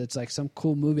Spectre that it's like some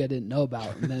cool movie I didn't know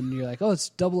about, and then you're like, oh,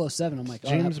 it's 007. I'm like, oh,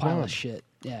 James that pile Bond. of shit.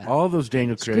 Yeah. All those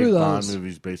Daniel Screw Craig Bond those.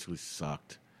 movies basically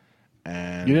sucked.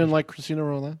 And You didn't like Casino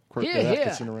Royale? Yeah.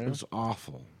 Casino it Royale? was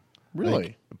awful. Really?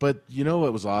 Like, but you know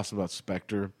what was awesome about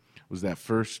Spectre was that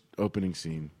first opening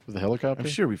scene. With the helicopter? I'm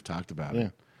sure we've talked about Yeah.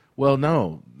 it. Well,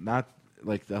 no, not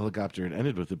like the helicopter and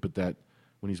ended with it, but that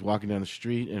when he's walking down the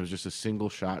street and it was just a single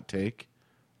shot take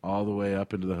all the way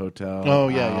up into the hotel. Oh,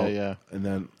 yeah, out, yeah. And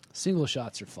then, Single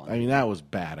shots are fun. I mean, that was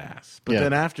badass. But Yeah.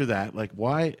 then after that, like,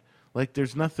 why? Like,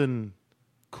 there's nothing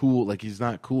cool. Like, he's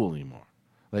not cool anymore.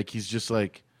 Like, he's just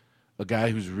like a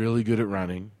guy who's really good at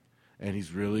running and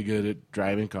he's really good at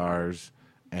driving cars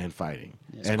and fighting.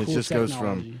 It's And cool it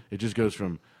technology. just goes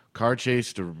from car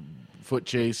chase to foot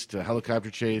chase to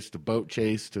helicopter chase to boat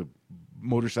chase to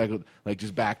motorcycle, like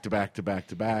just back to back to back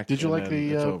to back. Did you and like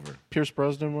then it's the over. Pierce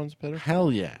Brosnan ones better?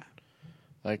 Hell yeah.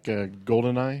 Like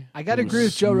GoldenEye? I got to it was agree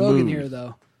with Joe Rogan smooth. here,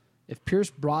 though. If Pierce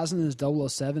Brosnan is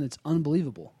 007, it's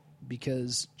unbelievable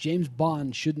because James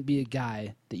Bond shouldn't be a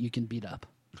guy that you can beat up.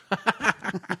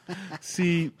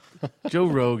 See, Joe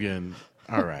Rogan.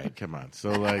 All right, come on.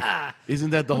 So, like,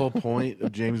 isn't that the whole point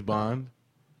of James Bond?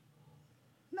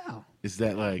 No. Is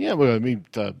that like, Yeah, well, I mean,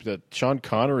 Sean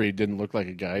Connery didn't look like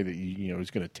a guy that you know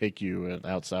was going to take you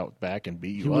out back and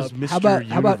beat he you was up. Mr.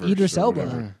 How about Universe Idris or Elba?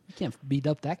 whatever. You can't beat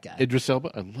up that guy. Idris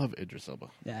Elba, I love Idris Elba.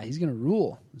 Yeah, he's going to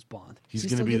rule as Bond. He's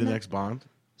Is he going to still be the doing that? next Bond.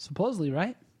 Supposedly,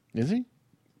 right? Is he? You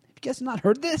guys not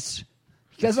heard this?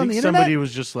 You guys I on think the internet? somebody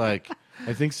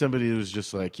was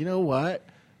just like, you know what?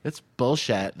 It's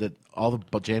bullshit that all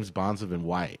the James Bonds have been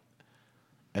white.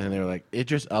 And then they were like,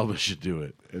 Idris Elba should do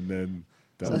it. And then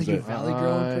that Sounds was like your it. Valley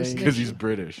Girl impersonation. Because he's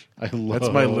British. Love,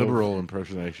 That's my liberal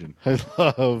impersonation. I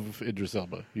love Idris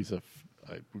Elba. He's a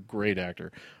great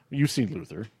actor. You've seen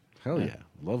Luther. Hell yeah.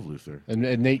 Love Luther. And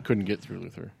Nate couldn't get through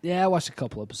Luther. Yeah, I watched a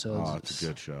couple episodes. Oh, it's a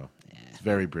good show. It's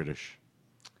very British.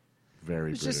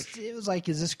 Very It's British. just, it was like,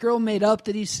 is this girl made up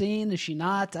that he's seen? Is she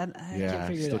not? I Yeah, can't I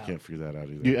figure still it out. can't figure that out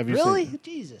either. Have you Really? Seen,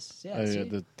 Jesus. Yeah.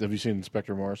 see? have you seen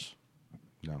Inspector Morse?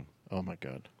 No. Oh my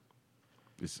God.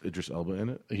 Is Idris Elba in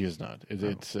it? He is not.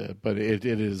 But it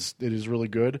is really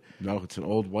good. No, it's an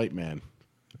old white man.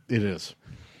 It is.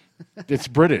 It's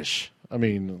British. I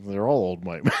mean, they're all old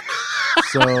white men.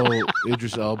 So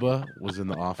Idris Elba was in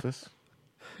The Office.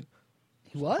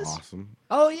 He was? Awesome.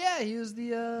 Oh, yeah. He was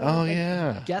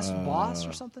the guest boss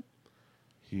or something.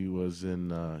 He was in.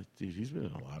 Dude, he's been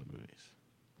in a lot of movies.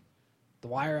 The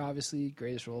Wire, obviously,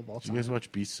 greatest role of all Did time. you guys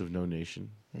watch Beasts of No Nation?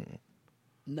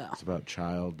 No. It's about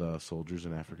child soldiers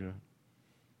in Africa.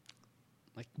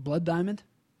 Like Blood Diamond?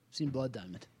 I've seen Blood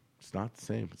Diamond. It's not the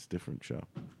same. It's a different show.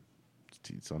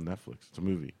 It's on Netflix. It's a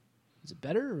movie. Is it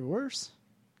better or worse?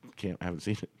 Haven't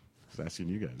seen it. I was asking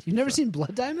you guys. You've never seen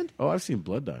Blood Diamond? Oh, I've seen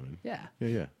Blood Diamond. Yeah.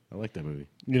 Yeah. I like that movie.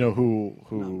 You know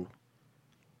who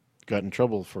got in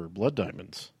trouble for blood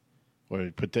diamonds? Or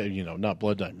put that, not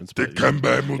blood diamonds. But,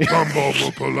 Dikembe Mutombo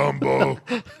Mupalumbo,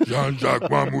 Jean-Jacques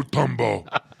Mutombo.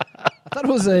 I thought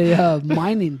it was a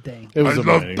mining thing. it was I a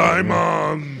love mining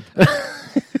diamond.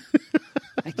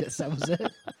 I guess that was it.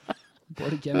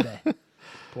 Port Dikembe.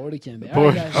 Port Dikembe. All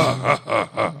right,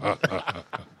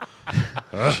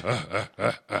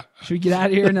 guys. Should we get out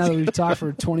of here now that we've talked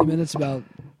for 20 minutes about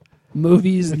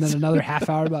movies and then another half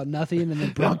hour about nothing and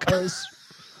then Broncos?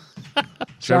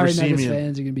 Sorry, Nuggets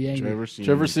fans are going to be angry.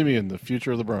 Trevor Siemian, the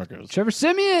future of the Broncos. Trevor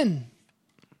Siemian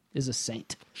is a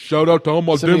saint. Shout out to all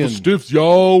my Simeon. Denver Stiffs,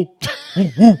 yo.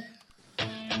 Woo, woo.